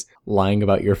incentivizes lying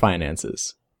about your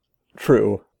finances.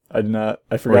 True. I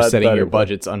forgot. Or setting your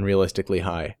budgets unrealistically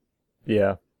high.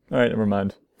 Yeah. All right, never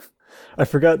mind. I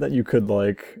forgot that you could,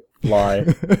 like,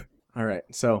 lie. All right.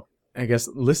 So, I guess,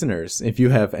 listeners, if you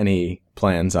have any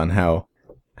plans on how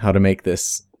to make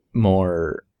this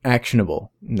more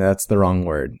actionable, that's the wrong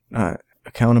word.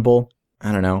 Accountable,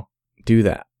 I don't know. Do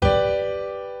that.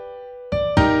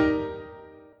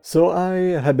 So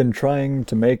I had been trying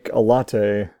to make a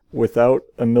latte without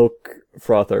a milk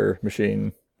frother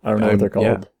machine. I don't know what they're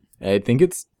called. Yeah. I think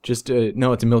it's just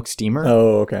it's a milk steamer.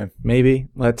 Oh, okay. Maybe.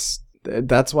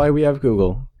 That's why we have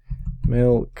Google.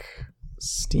 Milk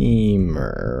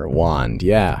steamer wand.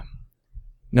 Yeah.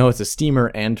 No, it's a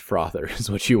steamer and frother is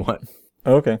what you want.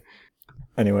 Okay.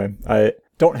 Anyway, I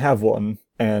don't have one,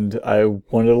 and I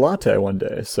wanted a latte one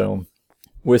day, so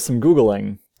with some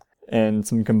Googling and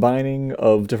some combining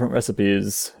of different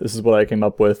recipes, this is what I came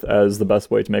up with as the best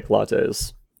way to make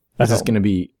lattes. Is this going to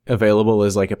be available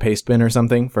as like a paste bin or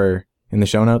something in the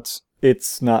show notes?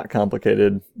 It's not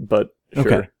complicated, but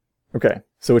sure. Okay.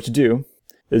 So what you do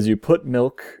is you put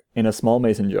milk in a small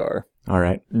mason jar. All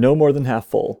right. No more than half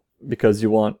full, because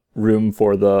you want room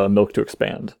for the milk to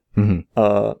expand.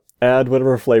 Mm-hmm. Add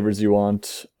whatever flavors you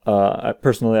want.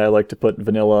 Personally, I like to put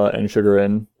vanilla and sugar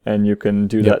in, and you can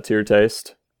do that to your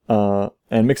taste.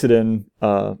 And mix it in,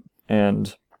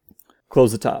 and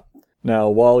close the top. Now,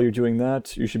 while you're doing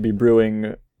that, you should be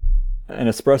brewing an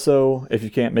espresso. If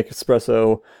you can't make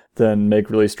espresso, then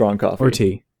make really strong coffee. Or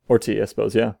tea. Or tea, I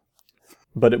suppose, yeah.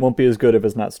 But it won't be as good if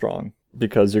it's not strong,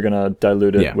 because you're going to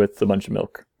dilute it with a bunch of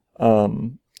milk.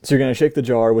 So you're going to shake the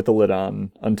jar with the lid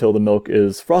on until the milk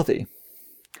is frothy.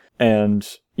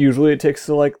 And usually it takes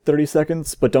like 30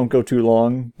 seconds, but don't go too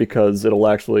long, because it'll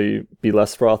actually be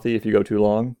less frothy if you go too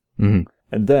long. Mm-hmm.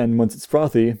 And then, once it's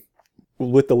frothy,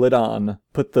 with the lid on,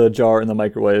 put the jar in the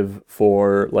microwave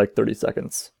for like 30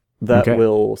 seconds. That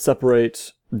will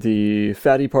separate the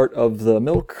fatty part of the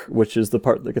milk, which is the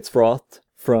part that gets frothed,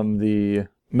 from the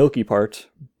milky part,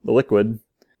 the liquid.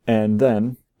 And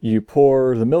then you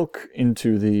pour the milk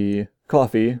into the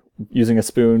coffee using a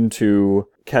spoon to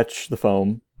catch the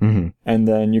foam. and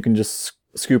then you can just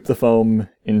scoop the foam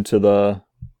into the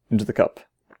cup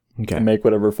Okay. and make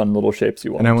whatever fun little shapes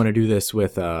you want. And I want to do this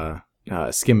with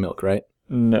skim milk, right?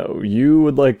 No, you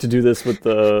would like to do this with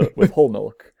with whole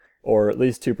milk, or at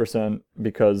least 2%,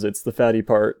 because it's the fatty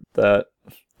part that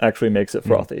actually makes it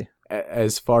frothy.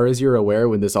 As far as you're aware,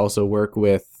 would this also work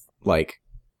with like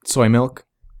soy milk?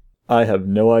 I have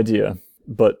no idea,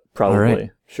 but probably. All right.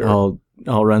 Sure.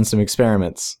 I'll run some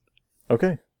experiments.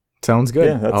 Okay. Sounds good.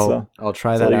 Yeah, that's I'll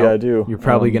try that's that all out. you gotta do. You're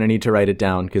probably gonna need to write it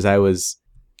down because I was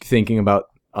thinking about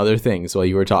other things while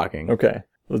you were talking. Okay.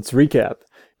 Let's recap.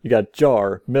 You got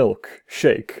jar, milk,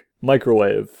 shake,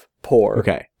 microwave, pour.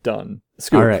 Okay. Done.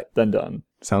 Scoop. All right. Then done.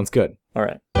 Sounds good. All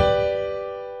right.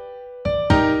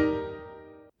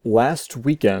 Last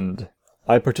weekend,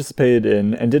 I participated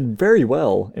in and did very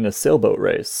well in a sailboat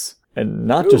race. And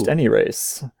not just any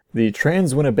race. The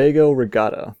Trans-Winnebago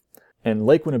Regatta. And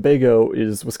Lake Winnebago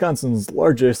is Wisconsin's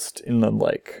largest inland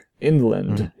lake.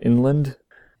 Inland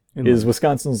is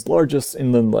Wisconsin's largest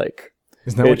inland lake.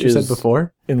 Isn't that what you said is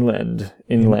before? Inland.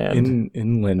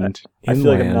 Inland. I feel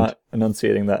like I'm not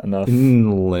enunciating that enough.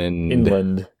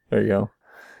 Inland. There you go.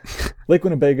 Lake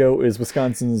Winnebago is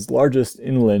Wisconsin's largest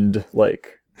inland lake.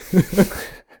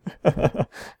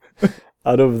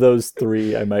 Out of those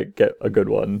three, I might get a good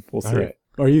one. We'll see. All right.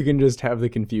 Or you can just have the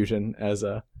confusion as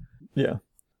a... Yeah.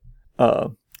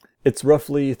 It's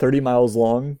roughly 30 miles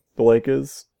long, the lake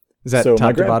is. Is that So my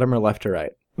top to bottom or left to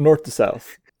right? North to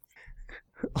south.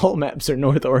 All maps are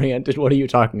north-oriented. What are you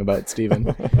talking about,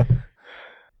 Stephen?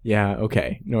 Yeah,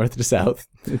 okay. North to south.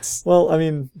 It's Well, I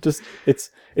mean, just it's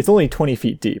only 20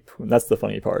 feet deep. That's the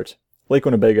funny part. Lake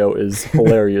Winnebago is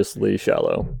hilariously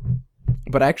shallow.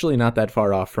 But actually not that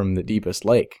far off from the deepest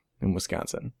lake in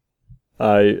Wisconsin.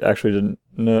 I actually didn't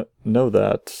know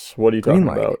that. What are you talking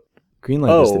Green Lake. about? Green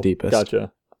Lake is the deepest.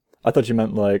 Gotcha. I thought you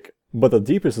meant but the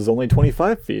deepest is only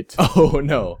 25 feet. Oh,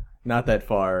 no. Not that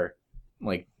far,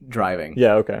 like, driving.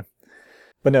 Yeah, okay.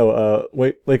 But no,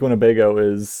 Lake Winnebago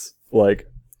is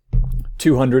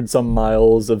 200 some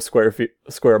miles of square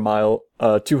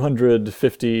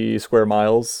 250 square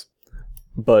miles,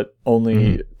 but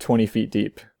only 20 feet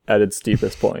deep at its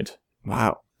deepest point.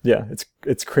 Wow. Yeah,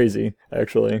 it's crazy,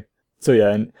 actually. So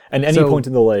yeah, and any point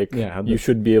in the lake, you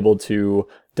should be able to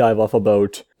dive off a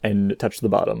boat and touch the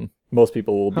bottom. Most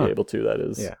people will be able to, that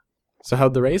is. Yeah. So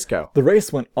how'd the race go? The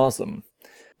race went awesome.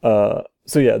 So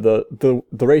yeah, the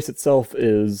race itself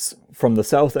is from the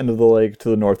south end of the lake to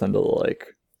the north end of the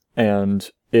lake. And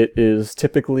it is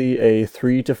typically a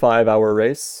 3 to 5 hour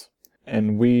race.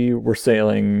 And we were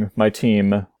sailing, my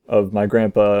team of my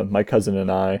grandpa, my cousin, and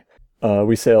I,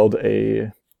 we sailed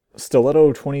a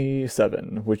Stiletto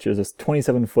 27, which is a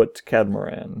 27-foot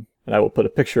catamaran. And I will put a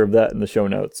picture of that in the show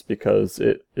notes because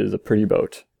it is a pretty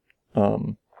boat.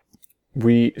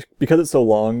 Because it's so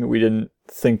long, we didn't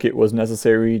think it was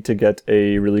necessary to get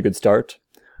a really good start.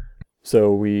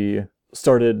 So we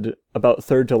started about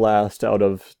third to last out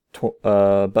of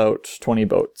about 20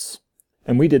 boats.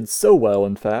 And we did so well,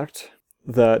 in fact,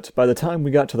 that by the time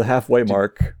we got to the halfway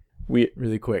mark,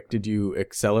 Really quick, did you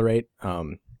accelerate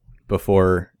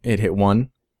before it hit 1?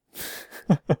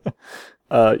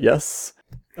 Yes.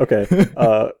 Okay.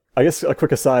 I guess a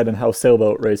quick aside on how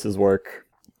sailboat races work.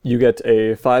 You get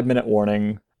a 5-minute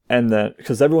warning, and then,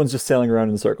 because everyone's just sailing around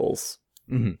in circles,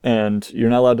 and you're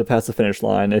not allowed to pass the finish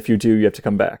line. If you do, you have to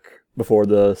come back before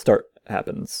the start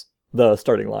happens. The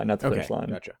starting line, not the finish line.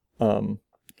 Gotcha.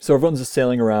 So everyone's just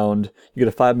sailing around. You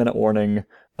get a 5-minute warning,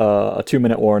 a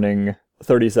 2-minute warning,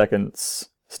 30 seconds,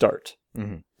 start.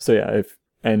 So yeah,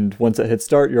 and once it hits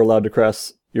start, you're allowed to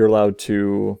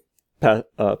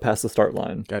pass the start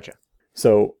line. Gotcha.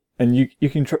 So, and you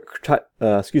can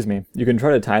you can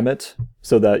try to time it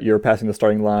so that you're passing the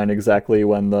starting line exactly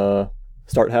when the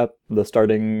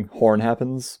starting horn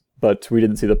happens, but we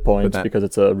didn't see the point because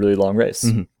it's a really long race.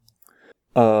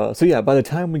 So yeah, by the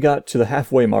time we got to the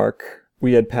halfway mark,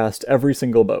 we had passed every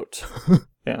single boat.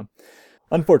 Yeah.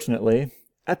 Unfortunately,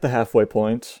 at the halfway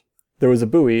point, there was a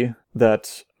buoy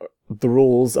that the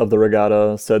rules of the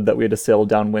regatta said that we had to sail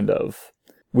downwind of.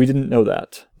 We didn't know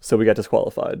that, so we got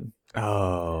disqualified.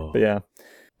 Oh. But yeah,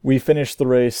 we finished the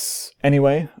race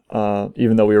anyway,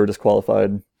 even though we were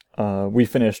disqualified. We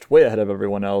finished way ahead of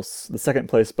everyone else. The second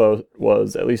place boat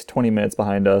was at least 20 minutes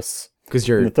behind us. Because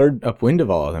you're upwind of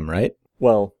all of them, right?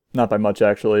 Well, not by much,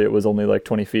 actually. It was only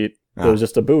 20 feet. There was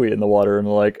just a buoy in the water, and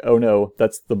we're oh no,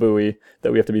 that's the buoy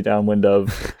that we have to be downwind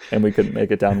of, and we couldn't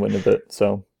make it downwind of it,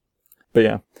 so. But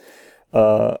yeah.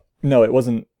 No, it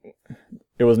wasn't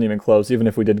even close. Even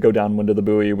if we did go downwind of the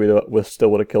buoy, we still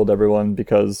would have killed everyone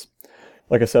because,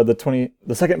 like I said, the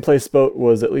second place boat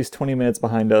was at least 20 minutes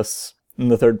behind us,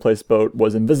 and the third place boat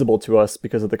was invisible to us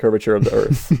because of the curvature of the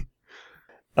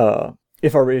Earth.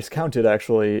 If our race counted,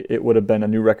 actually, it would have been a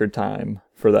new record time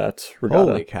for that regatta.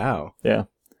 Holy cow. Yeah.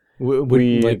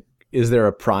 Is there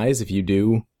a prize if you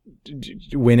do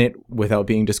win it without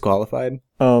being disqualified?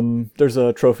 There's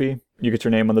a trophy. You get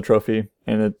your name on the trophy,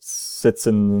 and it sits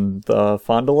in the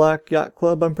Fond du Lac Yacht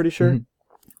Club, I'm pretty sure.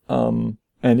 And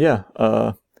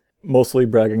yeah, mostly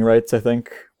bragging rights, I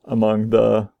think, among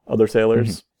the other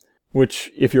sailors.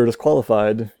 Which, if you're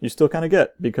disqualified, you still kind of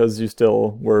get, because you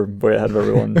still were way ahead of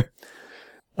everyone.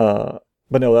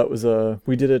 But no, that was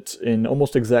we did it in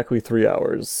almost exactly 3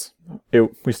 hours.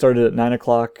 We started at 9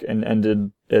 o'clock and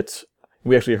ended it.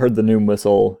 We actually heard the noon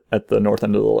whistle at the north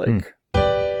end of the lake.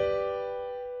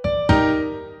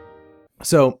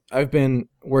 So I've been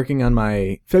working on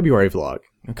my February vlog.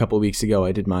 A couple of weeks ago,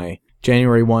 I did my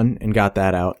January one and got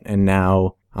that out, and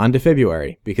now on to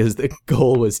February, because the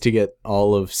goal was to get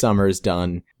all of summers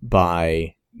done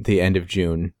by the end of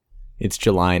June. It's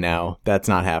July now. That's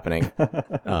not happening.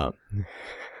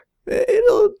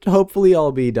 It'll hopefully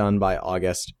all be done by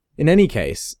August. In any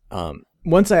case,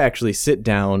 once I actually sit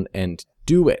down and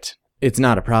do it, it's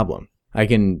not a problem. I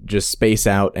can just space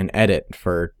out and edit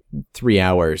for 3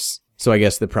 hours. So I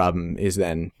guess the problem is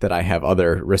then that I have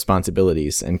other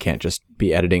responsibilities and can't just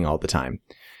be editing all the time.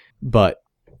 But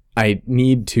I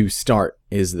need to start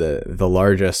is the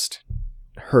largest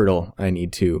hurdle I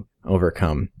need to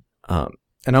overcome.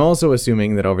 And I'm also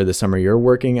assuming that over the summer you're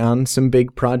working on some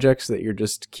big projects that you're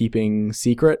just keeping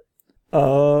secret?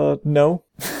 No.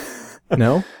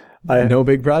 No? No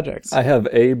big projects? I have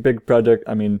a big project.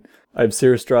 I mean, I have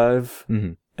Cirrus Drive,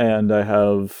 and I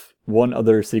have one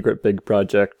other secret big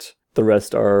project. The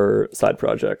rest are side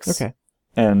projects. Okay.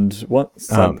 And one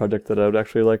side project that I would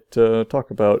actually like to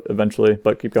talk about eventually,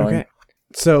 but keep going. Okay.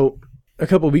 So a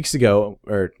couple of weeks ago,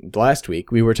 or last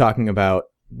week, we were talking about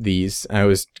these. I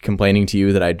was complaining to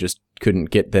you that I just couldn't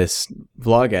get this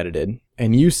vlog edited.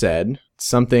 And you said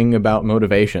something about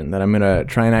motivation that I'm going to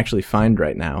try and actually find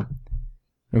right now.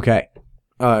 Okay.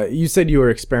 You said you were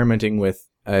experimenting with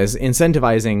as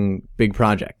incentivizing big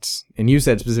projects. And you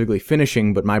said specifically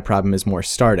finishing, but my problem is more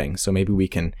starting. So maybe we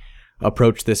can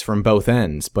approach this from both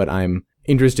ends, but I'm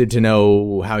interested to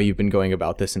know how you've been going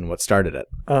about this and what started it.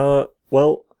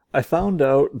 Well, I found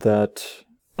out that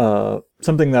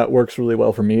something that works really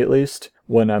well for me, at least,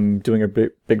 when I'm doing a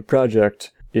big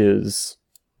project is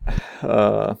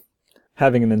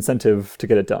having an incentive to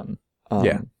get it done.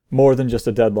 More than just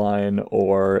a deadline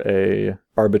or a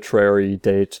arbitrary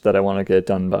date that I want to get it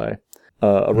done by.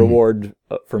 A reward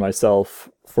for myself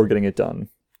for getting it done.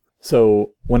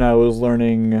 So when I was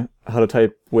learning how to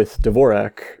type with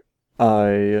Dvorak,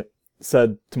 I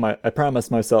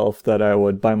promised myself that I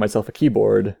would buy myself a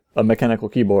keyboard, a mechanical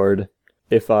keyboard,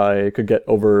 if I could get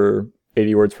over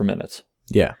 80 words per minute.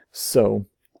 Yeah. So,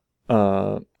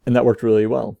 and that worked really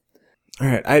well. All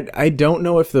right. I don't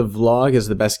know if the vlog is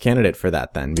the best candidate for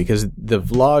that then, because the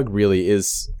vlog really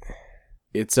is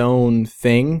its own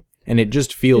thing, and it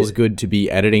just feels good to be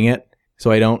editing it,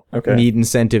 so I don't need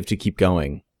incentive to keep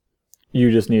going. You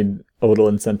just need a little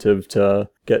incentive to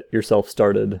get yourself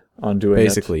started on doing it.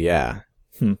 Basically, yeah.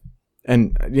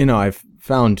 And, I've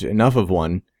found enough of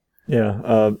one.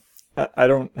 Yeah, I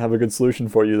don't have a good solution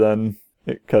for you then,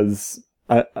 because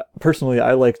I personally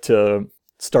like to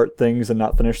start things and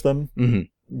not finish them,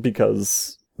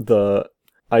 because the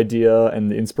idea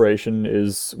and the inspiration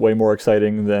is way more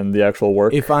exciting than the actual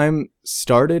work. If I'm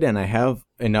started and I have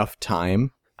enough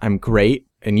time, I'm great.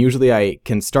 And usually I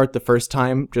can start the first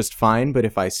time just fine, but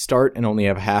if I start and only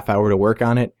have a half hour to work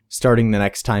on it, starting the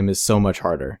next time is so much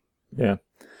harder. Yeah.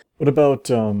 What about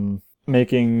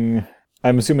making...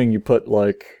 I'm assuming you put,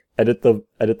 edit the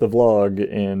vlog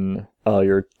in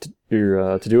your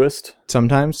Todoist?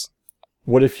 Sometimes.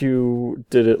 What if you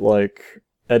did it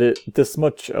edit this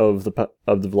much of the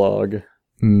vlog?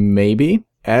 Maybe.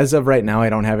 As of right now, I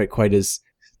don't have it quite as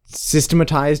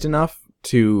systematized enough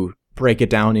to break it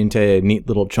down into neat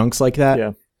little chunks like that.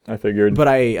 Yeah, I figured. But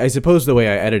I suppose the way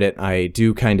I edit it, I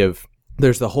do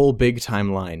there's the whole big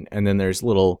timeline, and then there's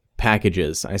little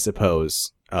packages, I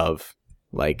suppose, of,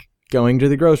 going to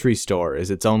the grocery store is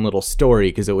its own little story,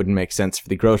 because it wouldn't make sense for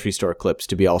the grocery store clips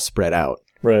to be all spread out.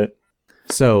 Right.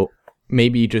 So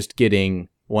maybe just getting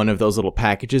one of those little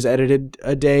packages edited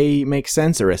a day makes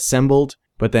sense, or assembled,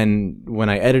 but then when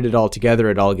I edit it all together,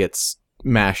 it all gets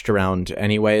mashed around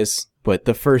anyways. But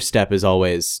the first step is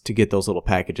always to get those little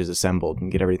packages assembled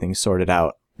and get everything sorted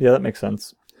out. Yeah, that makes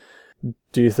sense.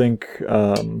 Do you think,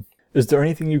 is there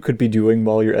anything you could be doing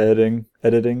while you're editing?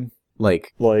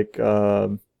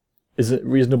 Is it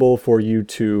reasonable for you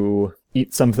to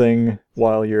eat something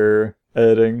while you're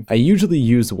editing? I usually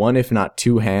use one, if not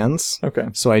two hands. Okay.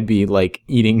 So I'd be like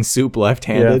eating soup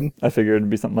left-handed. Yeah, I figured it'd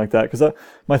be something like that. Because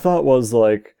my thought was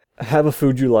like, have a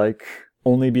food you like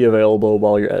only be available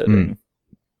while you're editing.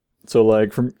 So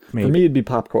like for me, it'd be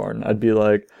popcorn. I'd be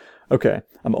like, okay,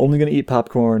 I'm only going to eat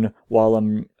popcorn while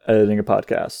I'm editing a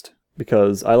podcast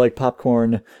because I like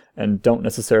popcorn and don't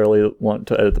necessarily want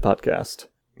to edit the podcast.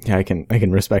 Yeah, I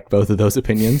can respect both of those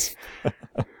opinions.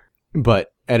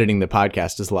 But editing the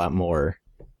podcast is a lot more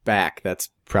back. That's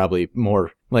probably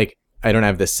more like I don't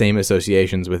have the same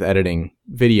associations with editing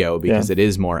video because it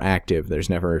is more active. There's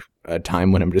never a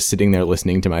time when I'm just sitting there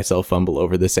listening to myself fumble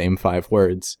over the same 5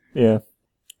 words. Yeah.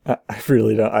 I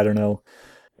really don't. I don't know.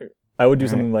 I would do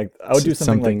something like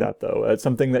like that though. It's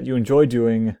something that you enjoy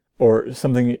doing, or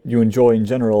something you enjoy in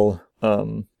general.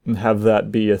 And have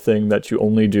that be a thing that you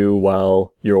only do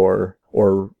while you're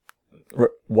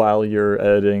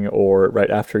editing, or right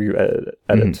after you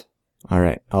edit. All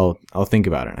right, I'll think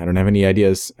about it. I don't have any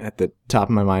ideas at the top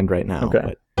of my mind right now.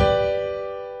 Okay.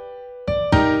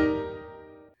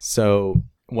 So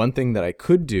one thing that I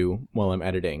could do while I'm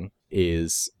editing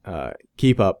is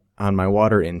keep up on my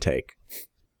water intake.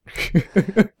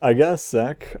 I guess,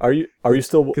 Zach. Are you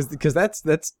still? Because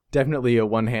that's definitely a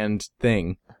one-hand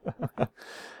thing.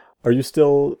 Are you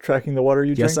still tracking the water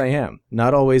you drink? Yes, I am.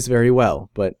 Not always very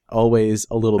well, but always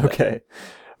a little bit. Okay.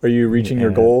 Are you reaching your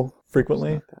goal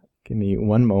frequently? Give me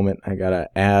one moment. I gotta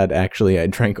add. Actually, I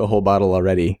drank a whole bottle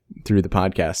already through the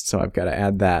podcast, so I've got to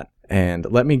add that. And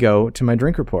let me go to my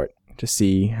drink report to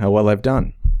see how well I've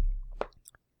done.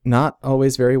 Not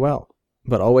always very well,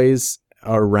 but always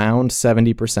around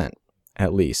 70%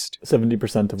 at least.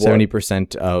 70% of what?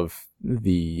 70% of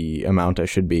the amount I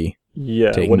should be.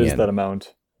 Yeah. What is that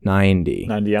amount? 90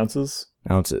 ounces?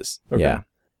 Ounces. Okay. Yeah.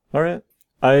 All right.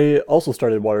 I also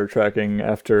started water tracking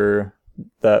after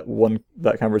that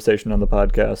conversation on the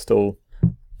podcast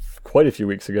quite a few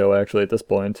weeks ago, actually, at this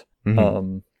point.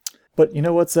 Mm-hmm. But you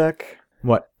know what, Zach?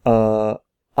 What?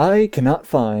 I cannot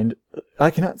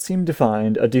seem to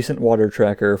find a decent water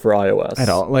tracker for iOS. At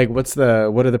all? Like, what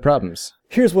are the problems?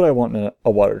 Here's what I want in a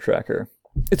water tracker.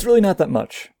 It's really not that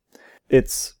much.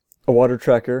 It's a water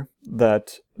tracker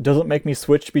that doesn't make me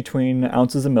switch between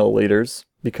ounces and milliliters,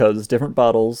 because different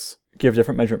bottles give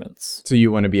different measurements. So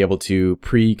you want to be able to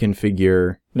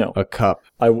pre-configure a cup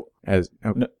I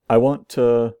want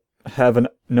to have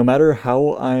no matter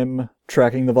how I'm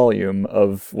tracking the volume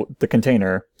of the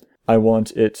container, I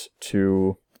want it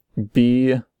to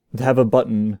have a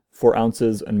button for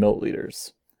ounces and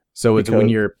milliliters. So it's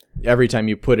every time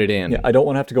you put it in. Yeah, I don't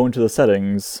want to have to go into the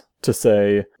settings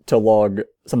to log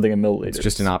something in milliliters. It's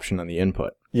just an option on the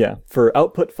input. Yeah, for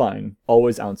output, fine,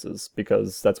 always ounces,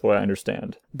 because that's what I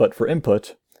understand. But for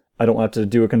input, I don't have to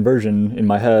do a conversion in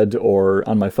my head or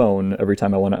on my phone every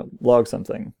time I want to log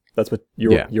something. That's what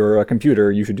you're a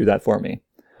computer, you should do that for me.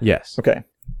 Yes. Okay.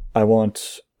 I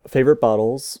want favorite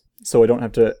bottles, so I don't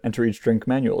have to enter each drink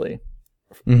manually.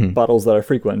 Mm-hmm. Bottles that are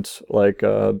frequent, like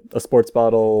a sports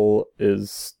bottle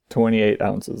is 28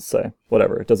 ounces, say.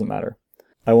 Whatever, it doesn't matter.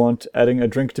 I want adding a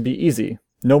drink to be easy,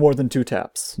 no more than 2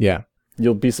 taps. Yeah.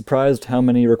 You'll be surprised how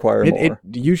many require more.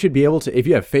 You should be able to, if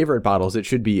you have favorite bottles, it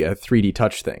should be a 3D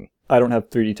touch thing. I don't have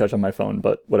 3D touch on my phone,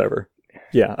 but whatever.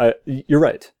 Yeah, you're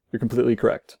right. You're completely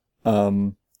correct.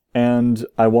 And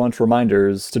I want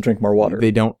reminders to drink more water.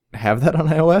 They don't have that on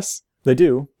iOS? They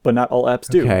do, but not all apps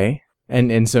do. Okay.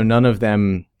 And so none of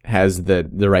them has the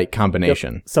right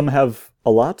combination. Yep. Some have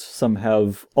a lot, some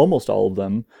have almost all of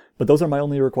them, but those are my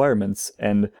only requirements,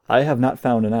 and I have not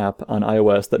found an app on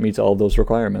iOS that meets all of those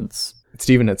requirements.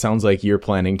 Steven, it sounds like you're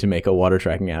planning to make a water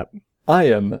tracking app. I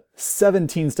am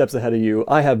 17 steps ahead of you.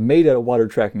 I have made a water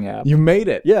tracking app. You made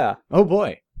it? Yeah. Oh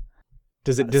boy.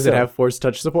 Does it have Force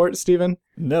Touch support, Steven?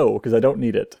 No, because I don't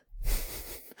need it.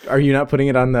 Are you not putting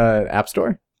it on the App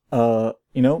Store? I've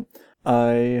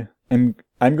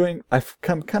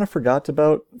kind of forgot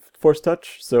about Force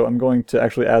Touch, so I'm going to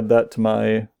actually add that to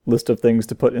my list of things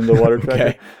to put in the water tracker.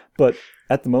 Okay. But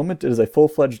at the moment, it is a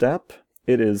full-fledged app.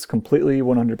 It is completely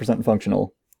 100%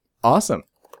 functional. Awesome.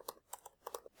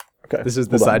 Okay. This is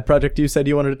the side project you said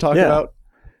you wanted to talk about?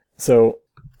 So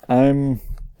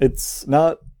it's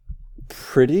not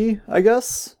pretty, I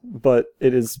guess, but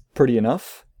it is pretty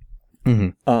enough.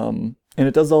 Mm-hmm. And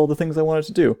it does all the things I want it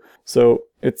to do. So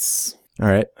it's... All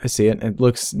right, I see it. It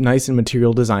looks nice and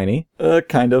material designy.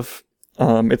 Kind of.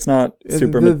 It's not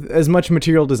super... as much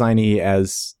material designy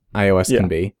as iOS can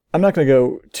be. I'm not going to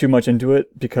go too much into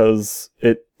it because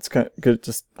it's kind of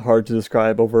just hard to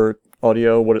describe over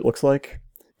audio what it looks like.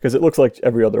 Because it looks like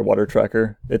every other water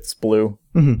tracker. It's blue.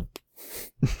 Mm-hmm.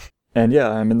 And yeah,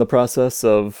 I'm in the process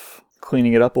of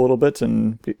cleaning it up a little bit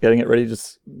and getting it ready to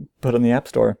just put in the App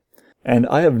Store. And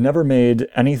I have never made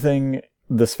anything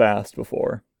this fast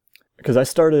before, because I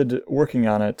started working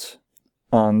on it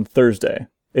on Thursday.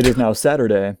 It is now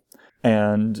Saturday,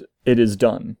 and it is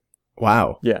done.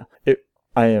 Wow. Yeah.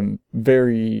 I am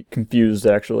very confused,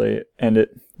 actually, and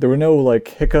there were no like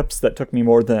hiccups that took me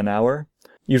more than an hour.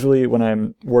 Usually when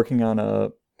I'm working on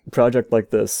a project like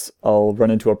this, I'll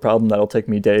run into a problem that'll take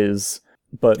me days.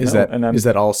 But is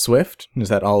that all Swift? Is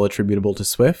that all attributable to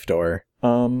Swift, or?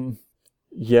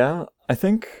 Yeah, I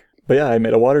think. But yeah, I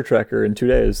made a water tracker in 2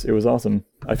 days. It was awesome.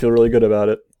 I feel really good about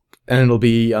it. And it'll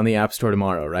be on the App Store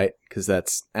tomorrow, right? Because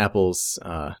that's Apple's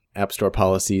App Store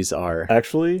policies are...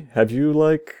 Actually, have you,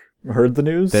 like, heard the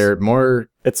news? They're more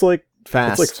It's like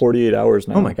fast. It's like 48 hours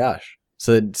now. Oh my gosh.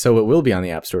 So it will be on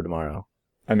the App Store tomorrow.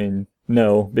 I mean,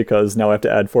 no, because now I have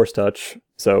to add Force Touch.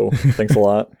 So thanks a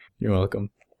lot. You're welcome.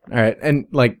 All right. And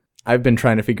like, I've been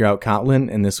trying to figure out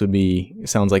Kotlin, and this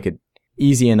sounds like an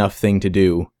easy enough thing to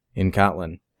do in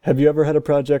Kotlin. Have you ever had a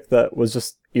project that was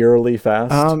just eerily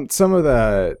fast? Some of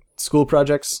the school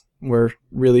projects were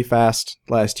really fast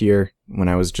last year when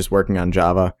I was just working on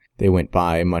Java. They went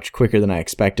by much quicker than I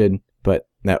expected, but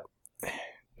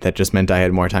that just meant I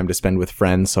had more time to spend with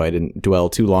friends, so I didn't dwell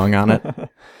too long on it.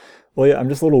 Well, yeah, I'm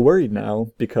just a little worried now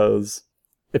because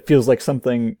it feels like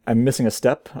I'm missing a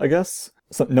step, I guess.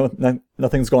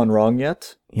 Nothing's gone wrong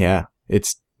yet. Yeah,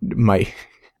 it's my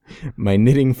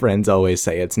knitting friends always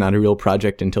say it's not a real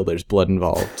project until there's blood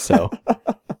involved, so...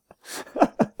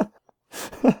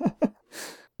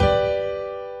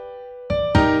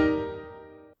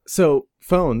 So,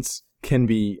 phones can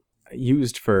be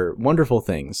used for wonderful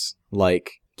things,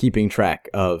 like keeping track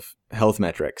of health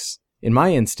metrics. In my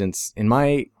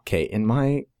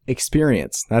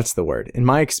experience, that's the word. In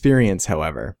my experience,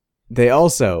 however, they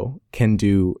also can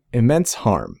do immense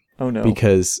harm. Oh no.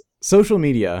 Because social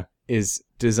media is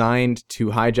designed to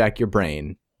hijack your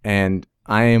brain, and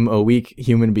I am a weak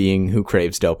human being who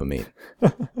craves dopamine.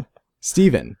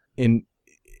 Steven,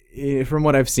 from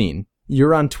what I've seen,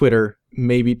 you're on Twitter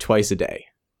maybe twice a day.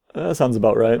 That sounds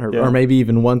about right. Or maybe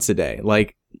even once a day.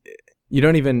 Like, you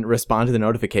don't even respond to the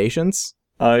notifications?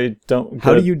 I don't.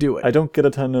 How do you do it? I don't get a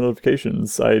ton of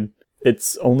notifications.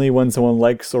 It's only when someone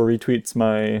likes or retweets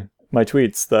my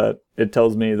tweets that it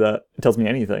tells me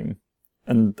anything.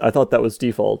 And I thought that was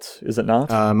default. Is it not?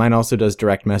 Mine also does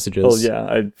direct messages. Oh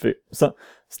yeah,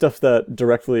 stuff that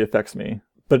directly affects me.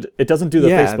 But it doesn't do the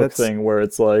Facebook thing where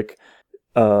it's like,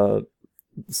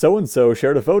 so-and-so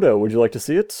shared a photo. Would you like to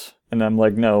see it? And I'm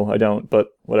like, no, I don't, but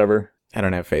whatever. I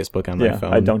don't have Facebook on my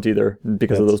phone. I don't either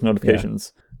because of those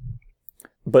notifications. Yeah.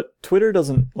 But Twitter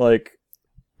doesn't, like...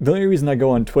 The only reason I go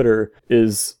on Twitter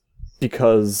is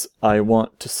because I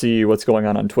want to see what's going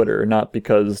on Twitter, not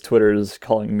because Twitter's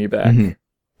calling me back. Mm-hmm.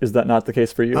 Is that not the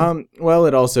case for you? Well,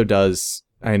 it also does.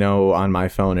 I know on my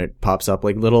phone it pops up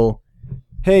like little,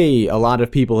 hey, a lot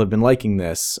of people have been liking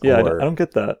this. Yeah, I don't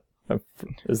get that.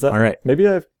 Is that... All right. Maybe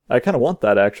I kind of want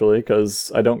that, actually,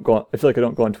 because I feel like I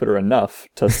don't go on Twitter enough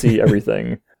to see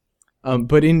everything.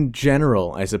 But in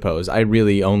general, I suppose, I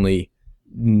really only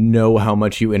know how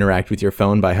much you interact with your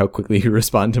phone by how quickly you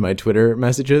respond to my Twitter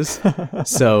messages.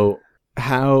 So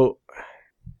how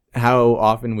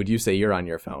often would you say you're on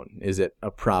your phone? Is it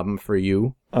a problem for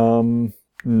you?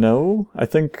 No, I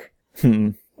think,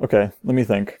 okay, let me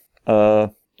think. I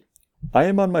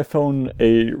am on my phone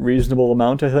a reasonable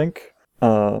amount, I think.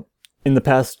 In the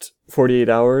past 48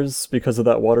 hours, because of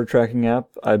that water tracking app,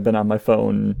 I've been on my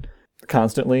phone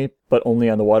constantly, but only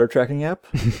on the water tracking app.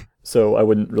 So I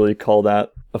wouldn't really call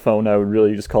that a phone. I would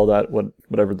really just call that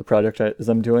whatever the project is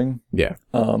I'm doing. Yeah.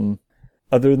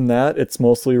 Other than that, it's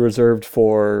mostly reserved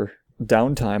for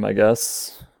downtime, I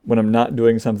guess. When I'm not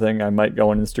doing something, I might go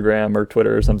on Instagram or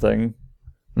Twitter or something.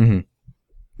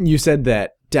 Mm-hmm. You said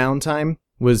that downtime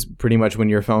was pretty much when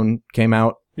your phone came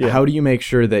out. Yeah. How do you make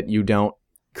sure that you don't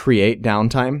create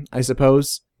downtime, I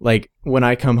suppose? Like, when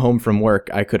I come home from work,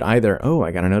 I could either,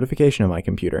 I got a notification on my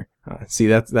computer. See,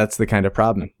 that's the kind of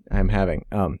problem I'm having.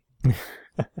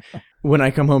 When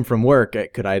I come home from work,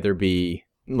 it could either be,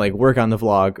 like, work on the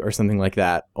vlog or something like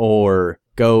that, or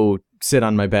go sit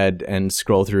on my bed and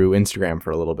scroll through Instagram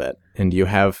for a little bit. And do you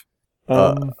have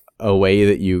a way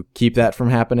that you keep that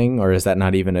from happening, or is that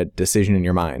not even a decision in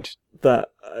your mind? That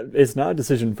it's not a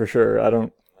decision for sure. I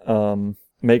don't...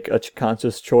 make a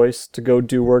conscious choice to go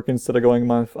do work instead of going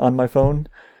on my phone.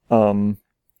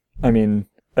 I mean,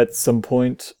 at some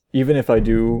point, even if I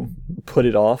do put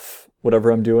it off,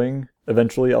 whatever I'm doing,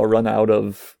 eventually I'll run out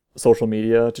of social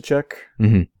media to check.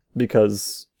 Mm-hmm.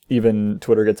 Because even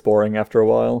Twitter gets boring after a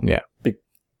while. Yeah.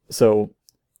 So,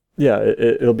 yeah,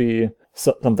 it'll be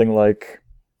something like,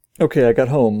 okay, I got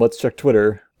home, let's check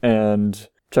Twitter, and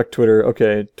check Twitter,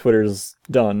 okay, Twitter's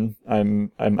done,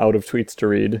 I'm out of tweets to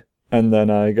read, and then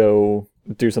I go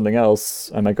do something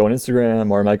else. I might go on Instagram,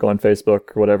 or I might go on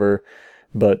Facebook, or whatever,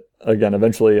 but again,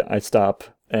 eventually I stop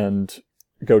and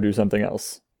go do something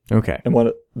else. Okay.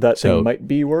 And that thing might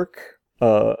be work.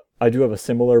 I do have a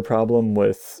similar problem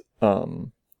with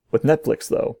Netflix,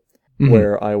 though,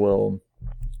 where I will,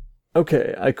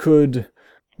 okay, I could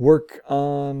work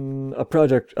on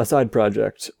a side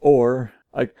project, or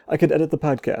I could edit the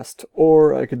podcast,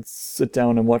 or I could sit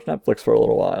down and watch Netflix for a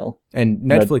little while. And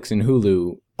Netflix and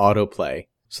Hulu autoplay,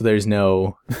 so there's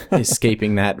no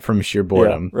escaping that from sheer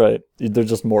boredom. Yeah, right. There's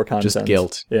just more content. Just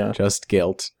guilt. Yeah. Just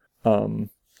guilt. But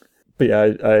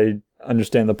yeah, I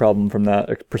understand the problem from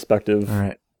that perspective. All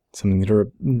right. Something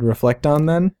to reflect on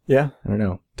then? Yeah. I don't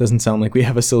know. Doesn't sound like we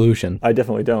have a solution. I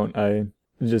definitely don't.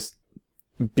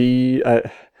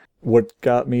 What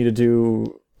got me to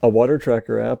do a water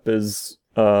tracker app is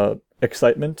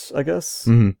excitement, I guess,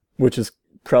 which is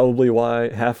probably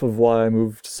half of why I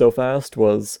moved so fast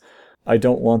was I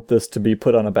don't want this to be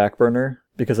put on a back burner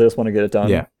because I just want to get it done.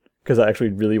 Yeah. Because I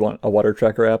actually really want a water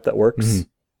tracker app that works.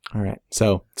 All right.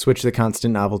 So switch the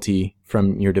constant novelty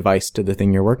from your device to the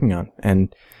thing you're working on,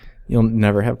 and you'll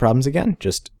never have problems again.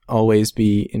 Just always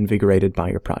be invigorated by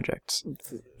your projects.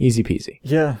 Easy peasy.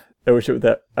 Yeah. I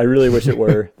really wish it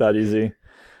were that easy.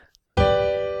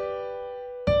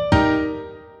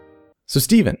 So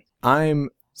Steven, I'm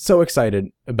so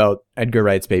excited about Edgar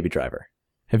Wright's Baby Driver.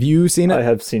 Have you seen it? I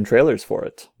have seen trailers for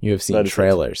it. You have seen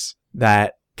trailers.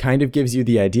 That kind of gives you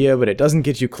the idea, but it doesn't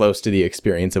get you close to the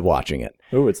experience of watching it.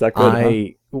 Ooh, it's that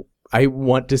good, I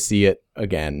want to see it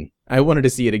again. I wanted to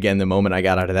see it again the moment I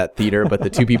got out of that theater, but the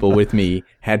two people with me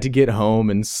had to get home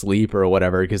and sleep or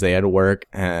whatever because they had to work.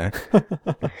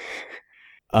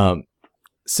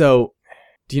 So,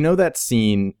 do you know that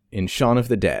scene in Shaun of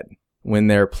the Dead when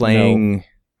they're playing...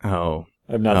 No.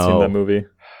 I've not seen that movie.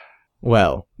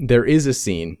 Well, there is a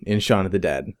scene in Shaun of the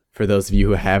Dead, for those of you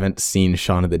who haven't seen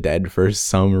Shaun of the Dead for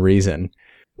some reason,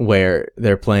 where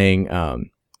they're playing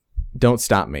Don't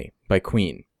Stop Me by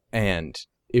Queen. And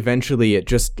eventually it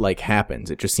just happens.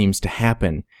 It just seems to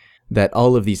happen that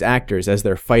all of these actors, as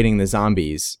they're fighting the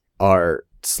zombies, are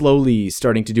slowly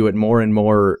starting to do it more and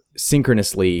more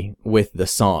synchronously with the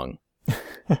song.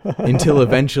 Until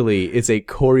eventually it's a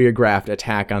choreographed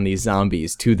attack on these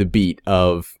zombies to the beat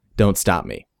of Don't Stop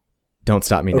Me. Don't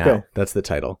Stop Me Now. That's the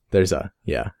title.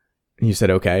 Yeah. You said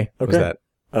okay? Okay. Was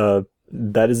that?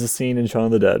 That is a scene in Shaun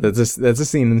of the Dead. That's a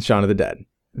scene in Shaun of the Dead.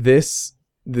 This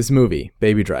movie,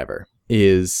 Baby Driver,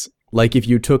 is like if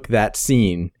you took that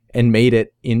scene and made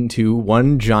it into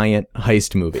one giant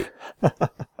heist movie.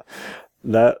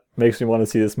 That makes me want to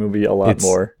see this movie a lot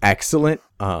more. Excellent.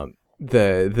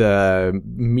 The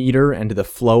meter and the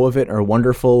flow of it are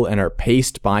wonderful and are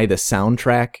paced by the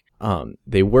soundtrack.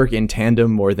 They work in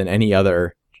tandem more than any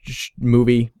other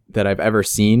movie that I've ever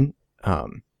seen.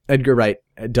 Edgar Wright,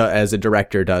 as a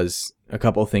director, does a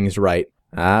couple things right.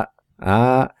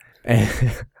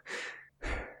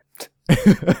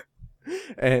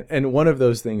 And one of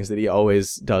those things that he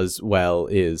always does well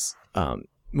is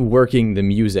working the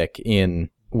music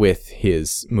in with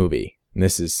his movie. And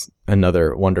this is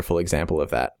another wonderful example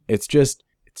of that. It's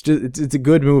a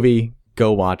good movie.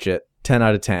 Go watch it. 10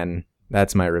 out of 10.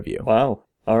 That's my review. Wow.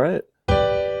 All right.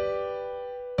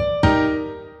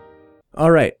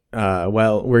 All right.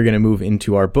 Well, we're going to move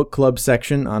into our book club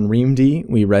section on ReamD.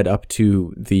 We read up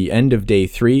to the end of day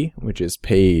 3, which is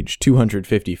page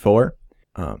 254.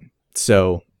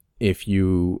 So if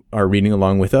you are reading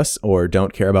along with us or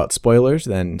don't care about spoilers,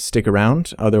 then stick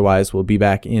around. Otherwise, we'll be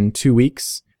back in 2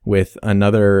 weeks with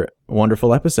another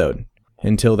wonderful episode.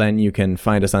 Until then, you can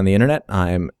find us on the internet.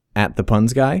 I'm at The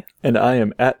Puns Guy. And I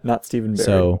am at Not Stephen Barry.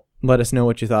 So let us know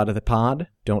what you thought of the pod.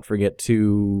 Don't forget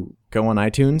to go on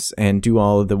iTunes and do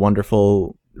all of the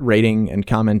wonderful rating and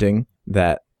commenting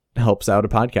that helps out a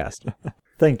podcast.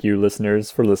 Thank you,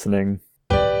 listeners, for listening.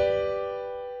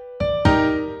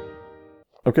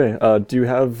 Okay, do you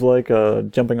have a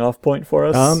jumping off point for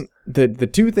us? The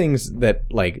two things that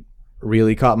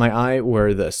really caught my eye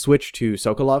were the switch to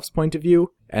Sokolov's point of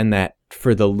view, and that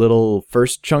for the little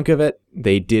first chunk of it,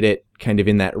 they did it kind of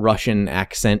in that Russian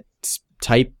accent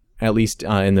type, at least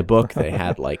in the book. They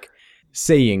had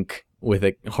sayink with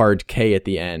a hard K at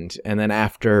the end, and then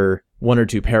after one or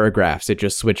two paragraphs, it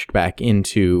just switched back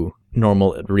into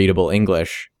normal readable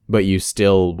English, but you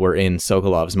still were in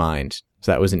Sokolov's mind.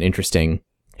 So that was an interesting,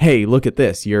 hey, look at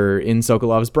this, you're in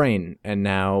Sokolov's brain, and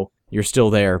now you're still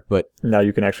there, but now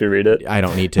you can actually read it. I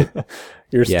don't need to.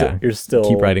 You're still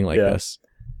keep writing like this.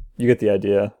 you get the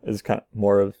idea. Is kind of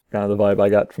more of kind of the vibe I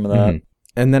got from that. Mm-hmm.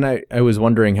 And then I was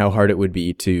wondering how hard it would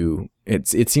be to.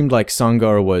 It seemed like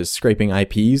Songar was scraping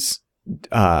IPs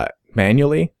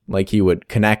manually, like he would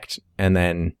connect and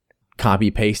then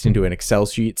copy paste into an Excel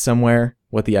sheet somewhere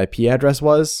what the IP address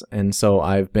was. And so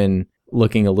I've been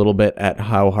looking a little bit at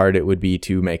how hard it would be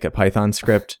to make a Python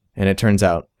script, and it turns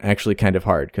out actually kind of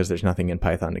hard because there's nothing in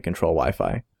Python to control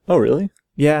Wi-Fi. Oh, really?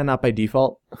 Yeah, not by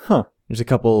default. Huh. There's a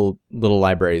couple little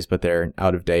libraries, but they're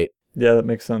out of date. Yeah, that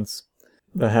makes sense.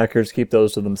 The hackers keep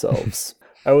those to themselves.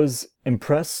 I was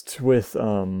impressed with,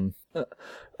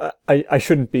 I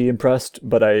shouldn't be impressed,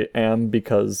 but I am,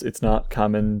 because it's not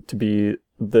common to be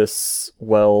this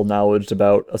well knowledged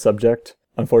about a subject,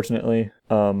 unfortunately.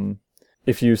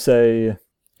 If you say,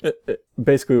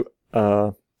 basically,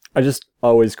 I just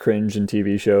always cringe in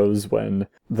TV shows when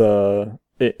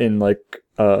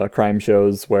crime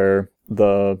shows where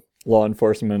the law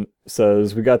enforcement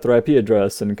says, we got their IP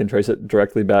address and can trace it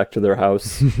directly back to their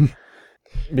house.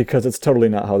 Because it's totally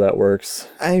not how that works.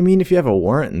 I mean, if you have a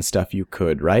warrant and stuff, you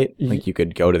could, right? Like, you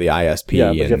could go to the ISP. Yeah,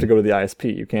 but you have to go to the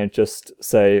ISP. You can't just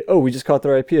say, oh, we just caught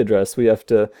their IP address. We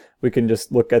can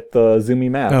just look at the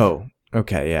Zoomy map. Oh,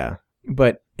 okay, yeah.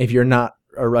 But if you're not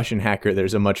a Russian hacker,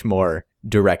 there's a much more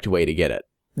direct way to get it.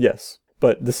 Yes,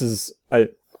 but this is, I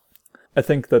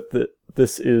think that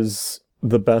this is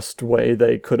the best way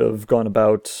they could have gone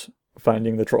about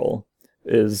finding the troll,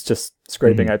 is just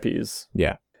scraping IPs.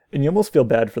 Yeah. And you almost feel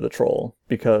bad for the troll,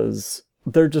 because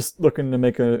they're just looking to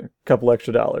make a couple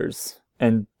extra dollars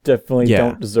and definitely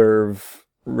don't deserve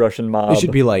Russian mob. They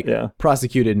should be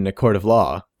prosecuted in a court of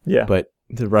law. Yeah. But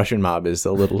the Russian mob is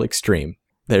a little extreme.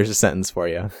 There's a sentence for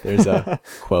you. There's a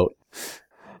quote.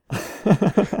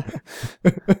 That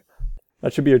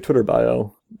should be your Twitter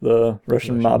bio. The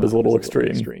Russian mob is a little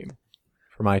extreme.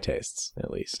 For my tastes,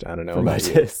 at least. I don't know. For my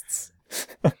tastes.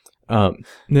 The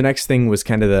next thing was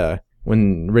kind of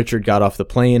when Richard got off the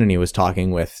plane and he was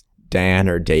talking with Dan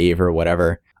or Dave or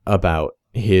whatever about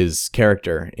his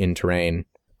character in Terrain,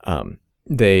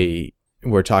 they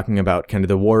were talking about kind of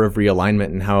the war of realignment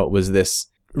and how it was this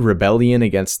rebellion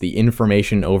against the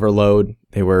information overload.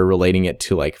 They were relating it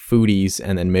to like foodies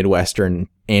and then Midwestern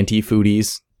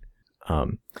anti-foodies.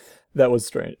 That was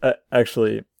strange.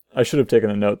 Actually, I should have taken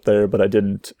a note there, but I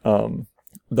didn't.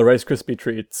 The Rice Krispie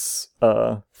Treats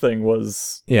thing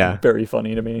was very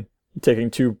funny to me.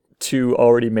 Taking two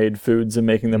already made foods and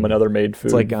making them another made food.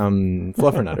 It's like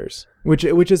Fluffernutters,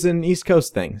 which is an East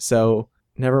Coast thing. So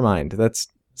never mind. That's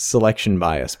selection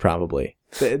bias, probably.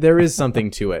 There is something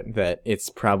to it that it's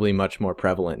probably much more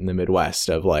prevalent in the Midwest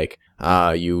of like,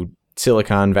 you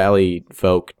Silicon Valley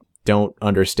folk don't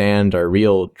understand our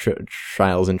real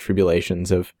trials and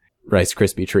tribulations of Rice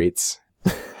Krispie Treats.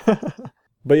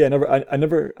 But yeah, I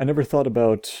never thought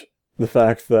about the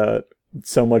fact that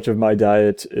so much of my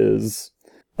diet is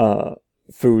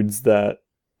foods that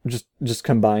just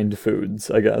combined foods,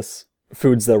 I guess.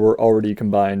 Foods that were already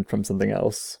combined from something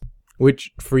else.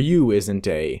 Which for you isn't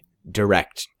a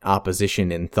direct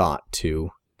opposition in thought to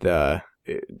the,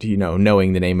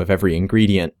 knowing the name of every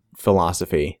ingredient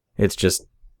philosophy. It's just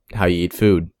how you eat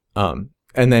food. And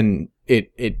then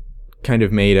it kind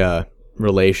of made a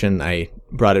relation. I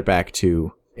brought it back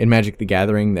to, in Magic the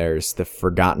Gathering, there's the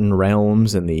Forgotten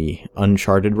Realms and the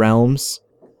Uncharted Realms,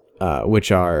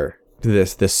 which are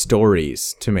the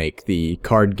stories to make the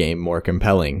card game more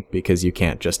compelling, because you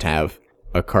can't just have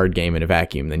a card game in a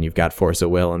vacuum. Then you've got Force of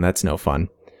Will, and that's no fun.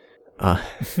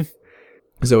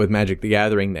 So with Magic the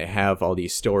Gathering, they have all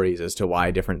these stories as to why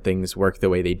different things work the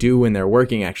way they do, and they're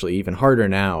working actually even harder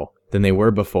now than they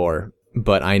were before.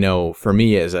 But I know for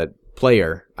me as a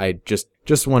player, I just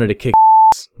wanted to kick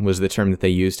was the term that they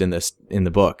used in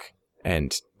the book,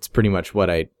 and it's pretty much what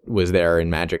I was there in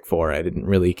Magic for. I didn't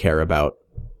really care about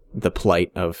the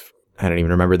plight of, I don't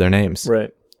even remember their names.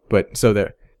 Right. But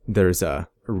so there's a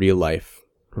real life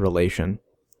relation.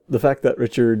 The fact that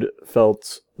Richard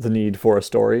felt the need for a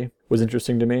story was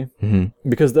interesting to me,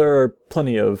 because there are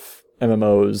plenty of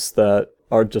MMOs that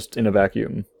are just in a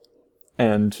vacuum.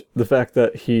 And the fact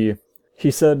that he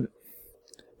said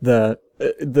that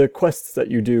the quests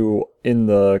that you do in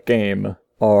the game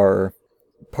are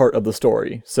part of the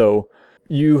story. So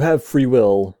you have free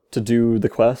will to do the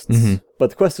quests,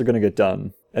 but the quests are going to get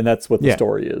done, and that's what the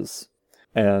story is.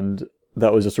 And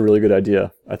that was just a really good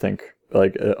idea, I think.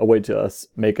 Like a way to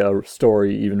make a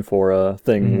story even for a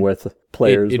thing with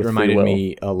players. It reminded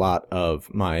me a lot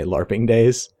of my LARPing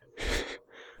days.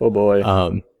 Oh boy.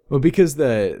 Well, because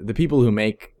the people who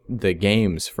make the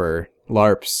games for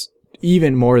LARPs,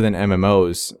 even more than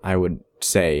MMOs, I would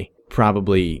say,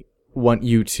 probably want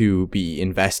you to be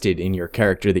invested in your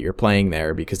character that you're playing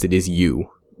there because it is you.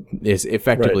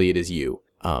 Effectively, it is you.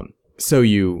 So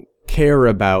you care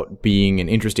about being an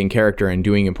interesting character and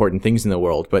doing important things in the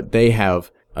world, but they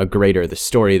have the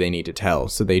story they need to tell.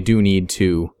 So they do need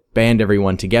to band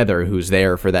everyone together who's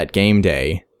there for that game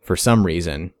day for some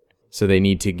reason. So they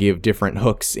need to give different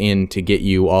hooks in to get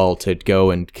you all to go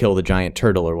and kill the giant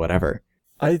turtle or whatever.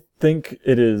 I think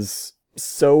it is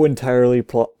so entirely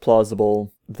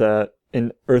plausible that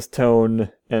in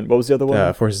Earthtone, and what was the other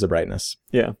one? Forces of Brightness.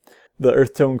 Yeah. The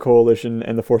Earthtone Coalition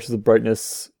and the Forces of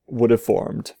Brightness would have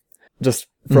formed. Just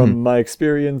from my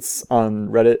experience on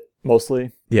Reddit,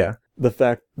 mostly. Yeah. The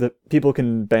fact that people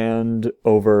can band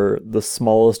over the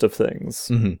smallest of things.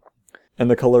 Mm-hmm. And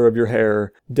the color of your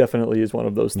hair definitely is one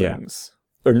of those things.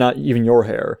 Or not even your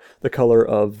hair. The color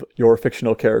of your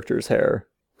fictional character's hair.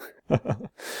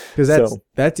 Because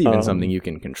that's even something you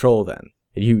can control then.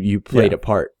 You played a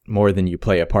part more than you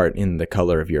play a part in the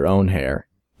color of your own hair.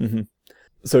 Mm-hmm.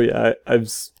 So yeah,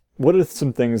 what are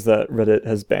some things that Reddit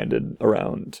has banded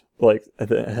around? Like,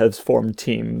 has formed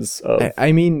teams of...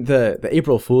 I mean, the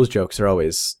April Fool's jokes are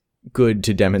always good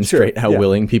to demonstrate how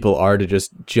willing people are to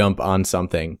just jump on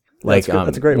something. Like,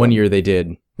 that's a great one year they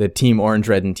did the Team Orange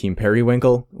Red and Team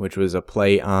Periwinkle, which was a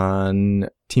play on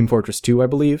Team Fortress 2, I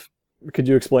believe. Could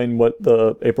you explain what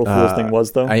the April Fool's thing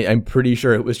was, though? I'm pretty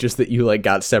sure it was just that you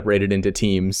got separated into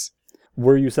teams.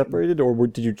 Were you separated, or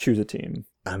did you choose a team?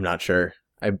 I'm not sure.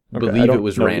 I believe it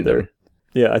was random. Either.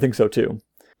 Yeah, I think so too.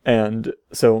 And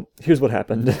so here's what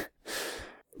happened.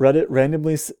 Reddit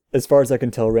randomly, as far as I can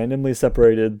tell, randomly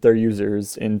separated their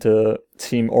users into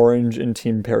Team Orange and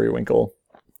Team Periwinkle.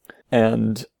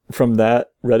 And from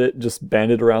that, Reddit just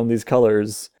banded around these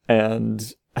colors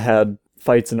and had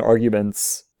fights and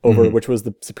arguments over which was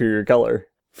the superior color,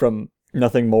 from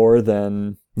nothing more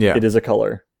than it is a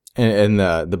color. And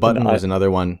the button was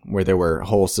another one where there were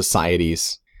whole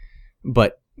societies.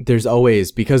 But there's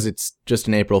always, because it's just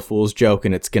an April Fool's joke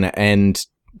and it's going to end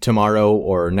tomorrow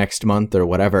or next month or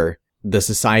whatever, the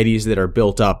societies that are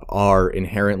built up are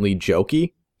inherently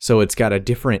jokey. So it's got a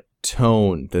different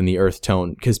tone than the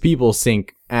Earthtone, because people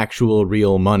sink actual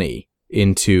real money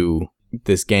into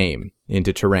this game,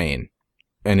 into Terrain.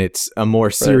 And it's a more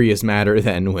serious matter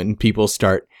than when people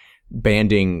start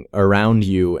banding around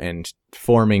you and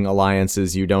forming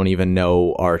alliances you don't even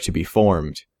know are to be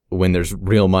formed when there's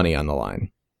real money on the line.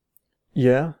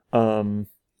 Yeah.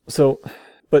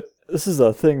 But this is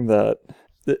a thing that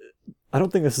I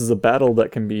don't think this is a battle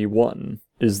that can be won,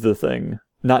 is the thing.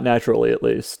 Not naturally, at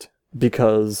least.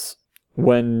 Because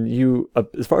when you,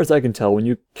 as far as I can tell, when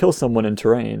you kill someone in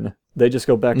Terrain, they just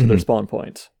go back to their spawn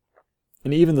point.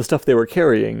 And even the stuff they were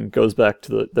carrying goes back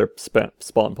to their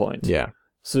spawn point. Yeah.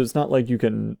 So it's not like you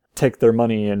can take their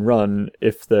money and run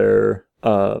if they're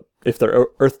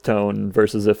Earthtone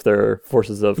versus if they're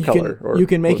Forces of Color. You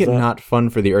can make it not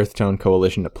fun for the Earthtone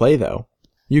Coalition to play, though.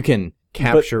 You can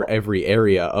capture every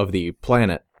area of the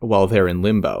planet while they're in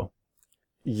limbo.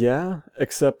 Yeah,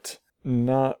 except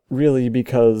not really,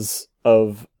 because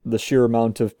of the sheer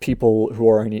amount of people who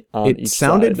are on each side. It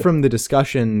sounded from the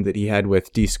discussion that he had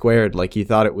with D Squared like he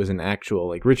thought it was an actual,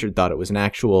 like Richard thought it was an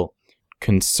actual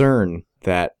concern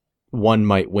that one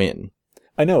might win.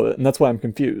 I know, and that's why I'm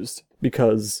confused.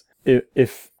 Because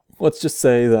if let's just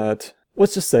say that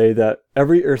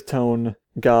every Earthtone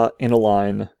got in a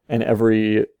line and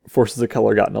every Forces of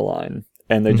Color got in a line,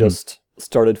 and they just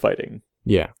started fighting.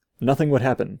 Yeah. Nothing would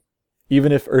happen.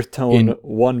 Even if Earthtone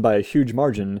won by a huge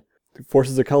margin,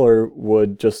 Forces of Color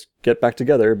would just get back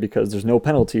together because there's no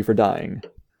penalty for dying.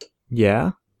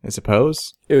 Yeah, I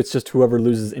suppose. It's just whoever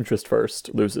loses interest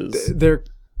first loses.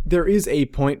 There is a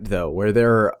point, though, where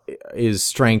there is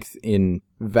strength in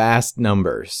vast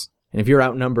numbers. And if you're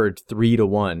outnumbered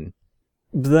 3-1...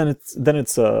 Then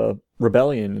it's a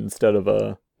rebellion instead of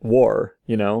a war,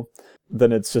 you know?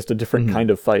 Then it's just a different kind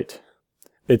of fight.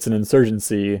 It's an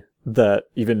insurgency that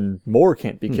even more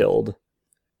can't be killed.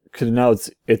 Because now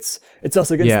it's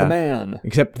us against the man.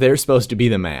 Except they're supposed to be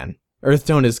the man.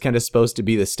 Earthtone is kind of supposed to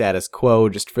be the status quo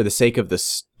just for the sake of the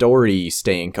story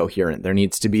staying coherent. There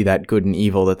needs to be that good and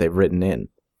evil that they've written in.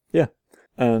 Yeah.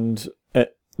 And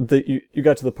you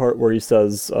got to the part where he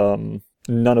says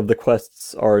none of the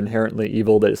quests are inherently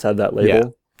evil. They just have that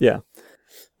label. Yeah.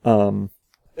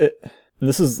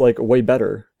 This is like way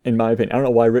better, in my opinion. I don't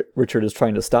know why Richard is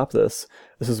trying to stop this.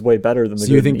 This is way better than the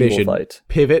good and evil fight. So you think they should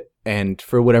pivot, and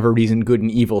for whatever reason, good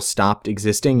and evil stopped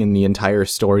existing in the entire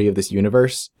story of this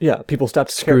universe? Yeah, people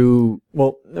stopped screw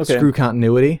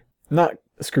continuity? Not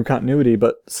screw continuity,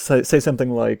 but say something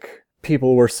like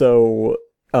people were so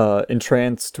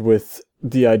entranced with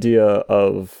the idea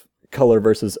of color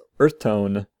versus earth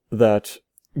tone, that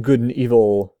good and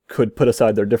evil could put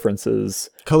aside their differences.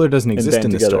 Color doesn't exist band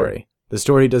in the together. story. The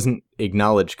story doesn't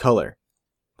acknowledge color.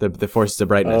 The forces of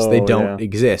brightness. They don't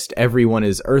exist. Everyone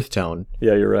is earth tone.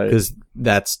 Yeah, you're right. Because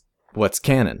that's what's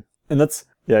canon. And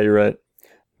you're right.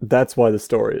 That's why the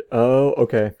story. Oh,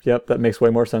 okay. Yep, that makes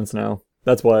way more sense now.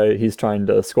 That's why he's trying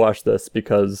to squash this,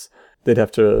 because they'd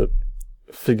have to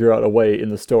figure out a way in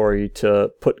the story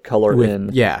to put color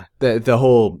in. Yeah, the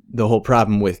whole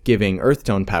problem with giving earth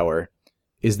tone power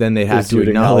is then they have Is to you'd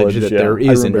acknowledge that there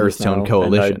is an I remember earth this tone now,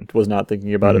 coalition. and I was not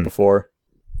thinking about it before.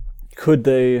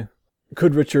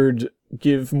 Could Richard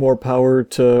give more power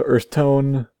to earth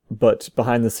tone, but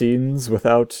behind the scenes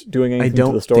without doing anything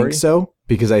to the story? I don't think so,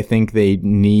 because I think they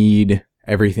need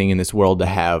everything in this world to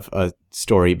have a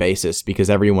story basis, because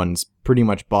everyone's pretty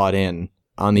much bought in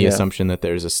on the assumption that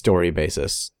there's a story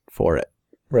basis for it.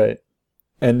 Right.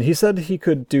 And he said he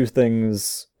could do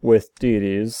things with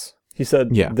deities. He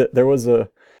said that there was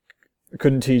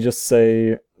couldn't he just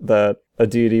say that a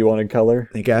deity wanted color?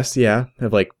 I guess, yeah.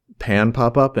 Have like Pan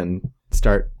pop up and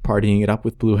start partying it up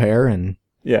with blue hair and...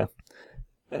 Yeah.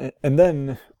 And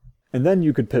then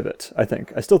you could pivot, I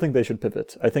think. I still think they should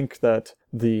pivot. I think that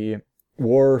the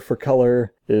war for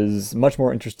color is much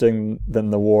more interesting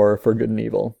than the war for good and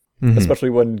evil. Especially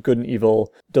when good and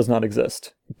evil does not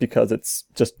exist, because it's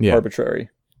just arbitrary.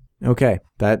 Okay,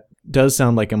 that does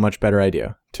sound like a much better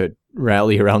idea, to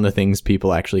rally around the things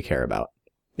people actually care about.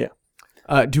 Yeah.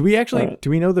 Do we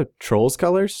know the trolls'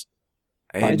 colors?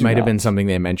 It might have been something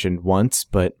they mentioned once,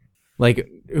 but like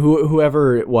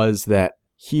whoever it was that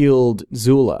healed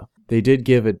Zula, they did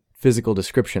give a physical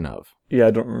description of. Yeah,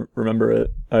 I don't remember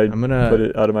it. I'm gonna put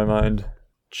it out of my mind.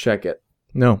 Check it.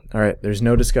 No, all right. There's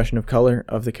no discussion of color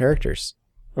of the characters.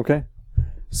 Okay.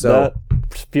 So that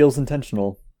feels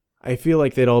intentional. I feel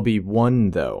like they'd all be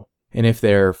one, though. And if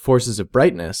they're forces of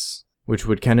brightness, which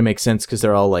would kind of make sense because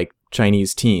they're all like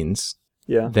Chinese teens,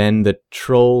 then the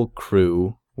troll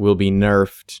crew will be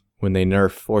nerfed when they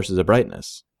nerf forces of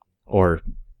brightness. Or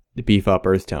beef up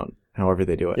earth tone, however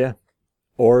they do it. Yeah.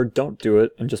 Or don't do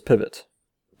it and just pivot.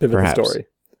 Perhaps. The story.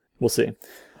 We'll see.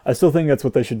 I still think that's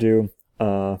what they should do.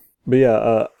 But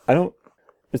yeah,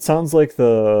 it sounds like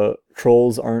the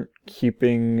trolls aren't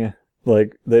keeping,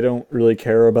 like, they don't really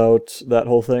care about that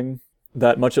whole thing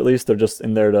that much, at least. They're just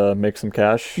in there to make some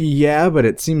cash. Yeah, but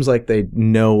it seems like they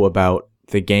know about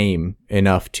the game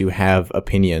enough to have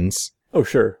opinions. Oh,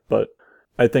 sure, but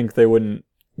I think they wouldn't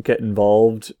get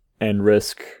involved and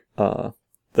risk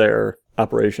their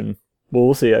operation. Well,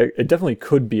 we'll see. It definitely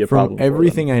could be a problem. From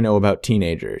everything I know about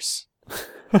teenagers,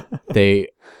 they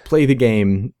play the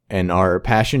game and are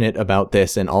passionate about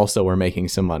this and also are making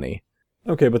some money.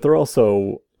 Okay, but they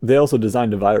also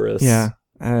designed a virus. Yeah,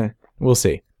 we'll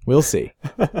see. We'll see.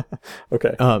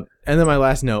 Okay. And then my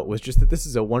last note was just that this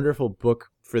is a wonderful book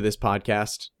for this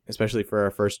podcast, especially for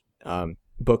our first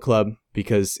book club,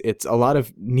 because it's a lot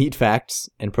of neat facts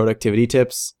and productivity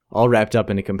tips all wrapped up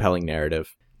in a compelling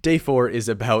narrative. Day 4 is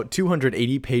about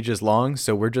 280 pages long,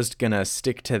 so we're just going to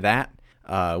stick to that.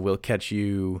 We'll catch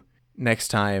you next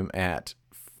time at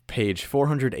page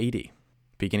 480,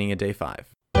 beginning of day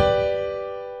 5.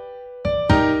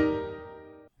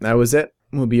 That was it.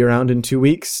 We'll be around in 2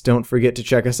 weeks. Don't forget to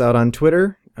check us out on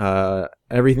Twitter.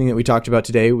 Everything that we talked about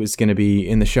today was going to be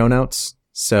in the show notes,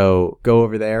 so go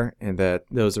over there, and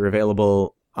those are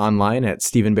available online at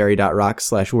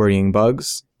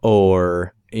stephenberry.rocks/worryingbugs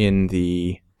or in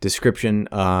the description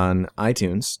on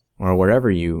iTunes or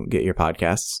wherever you get your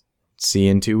podcasts. See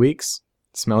you in 2 weeks.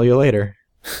 Smell you later.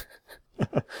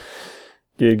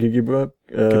 Goodbye.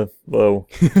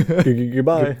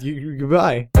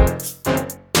 Goodbye.